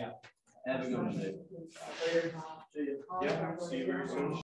 Yeah. Have a good one. Yeah, see you very soon.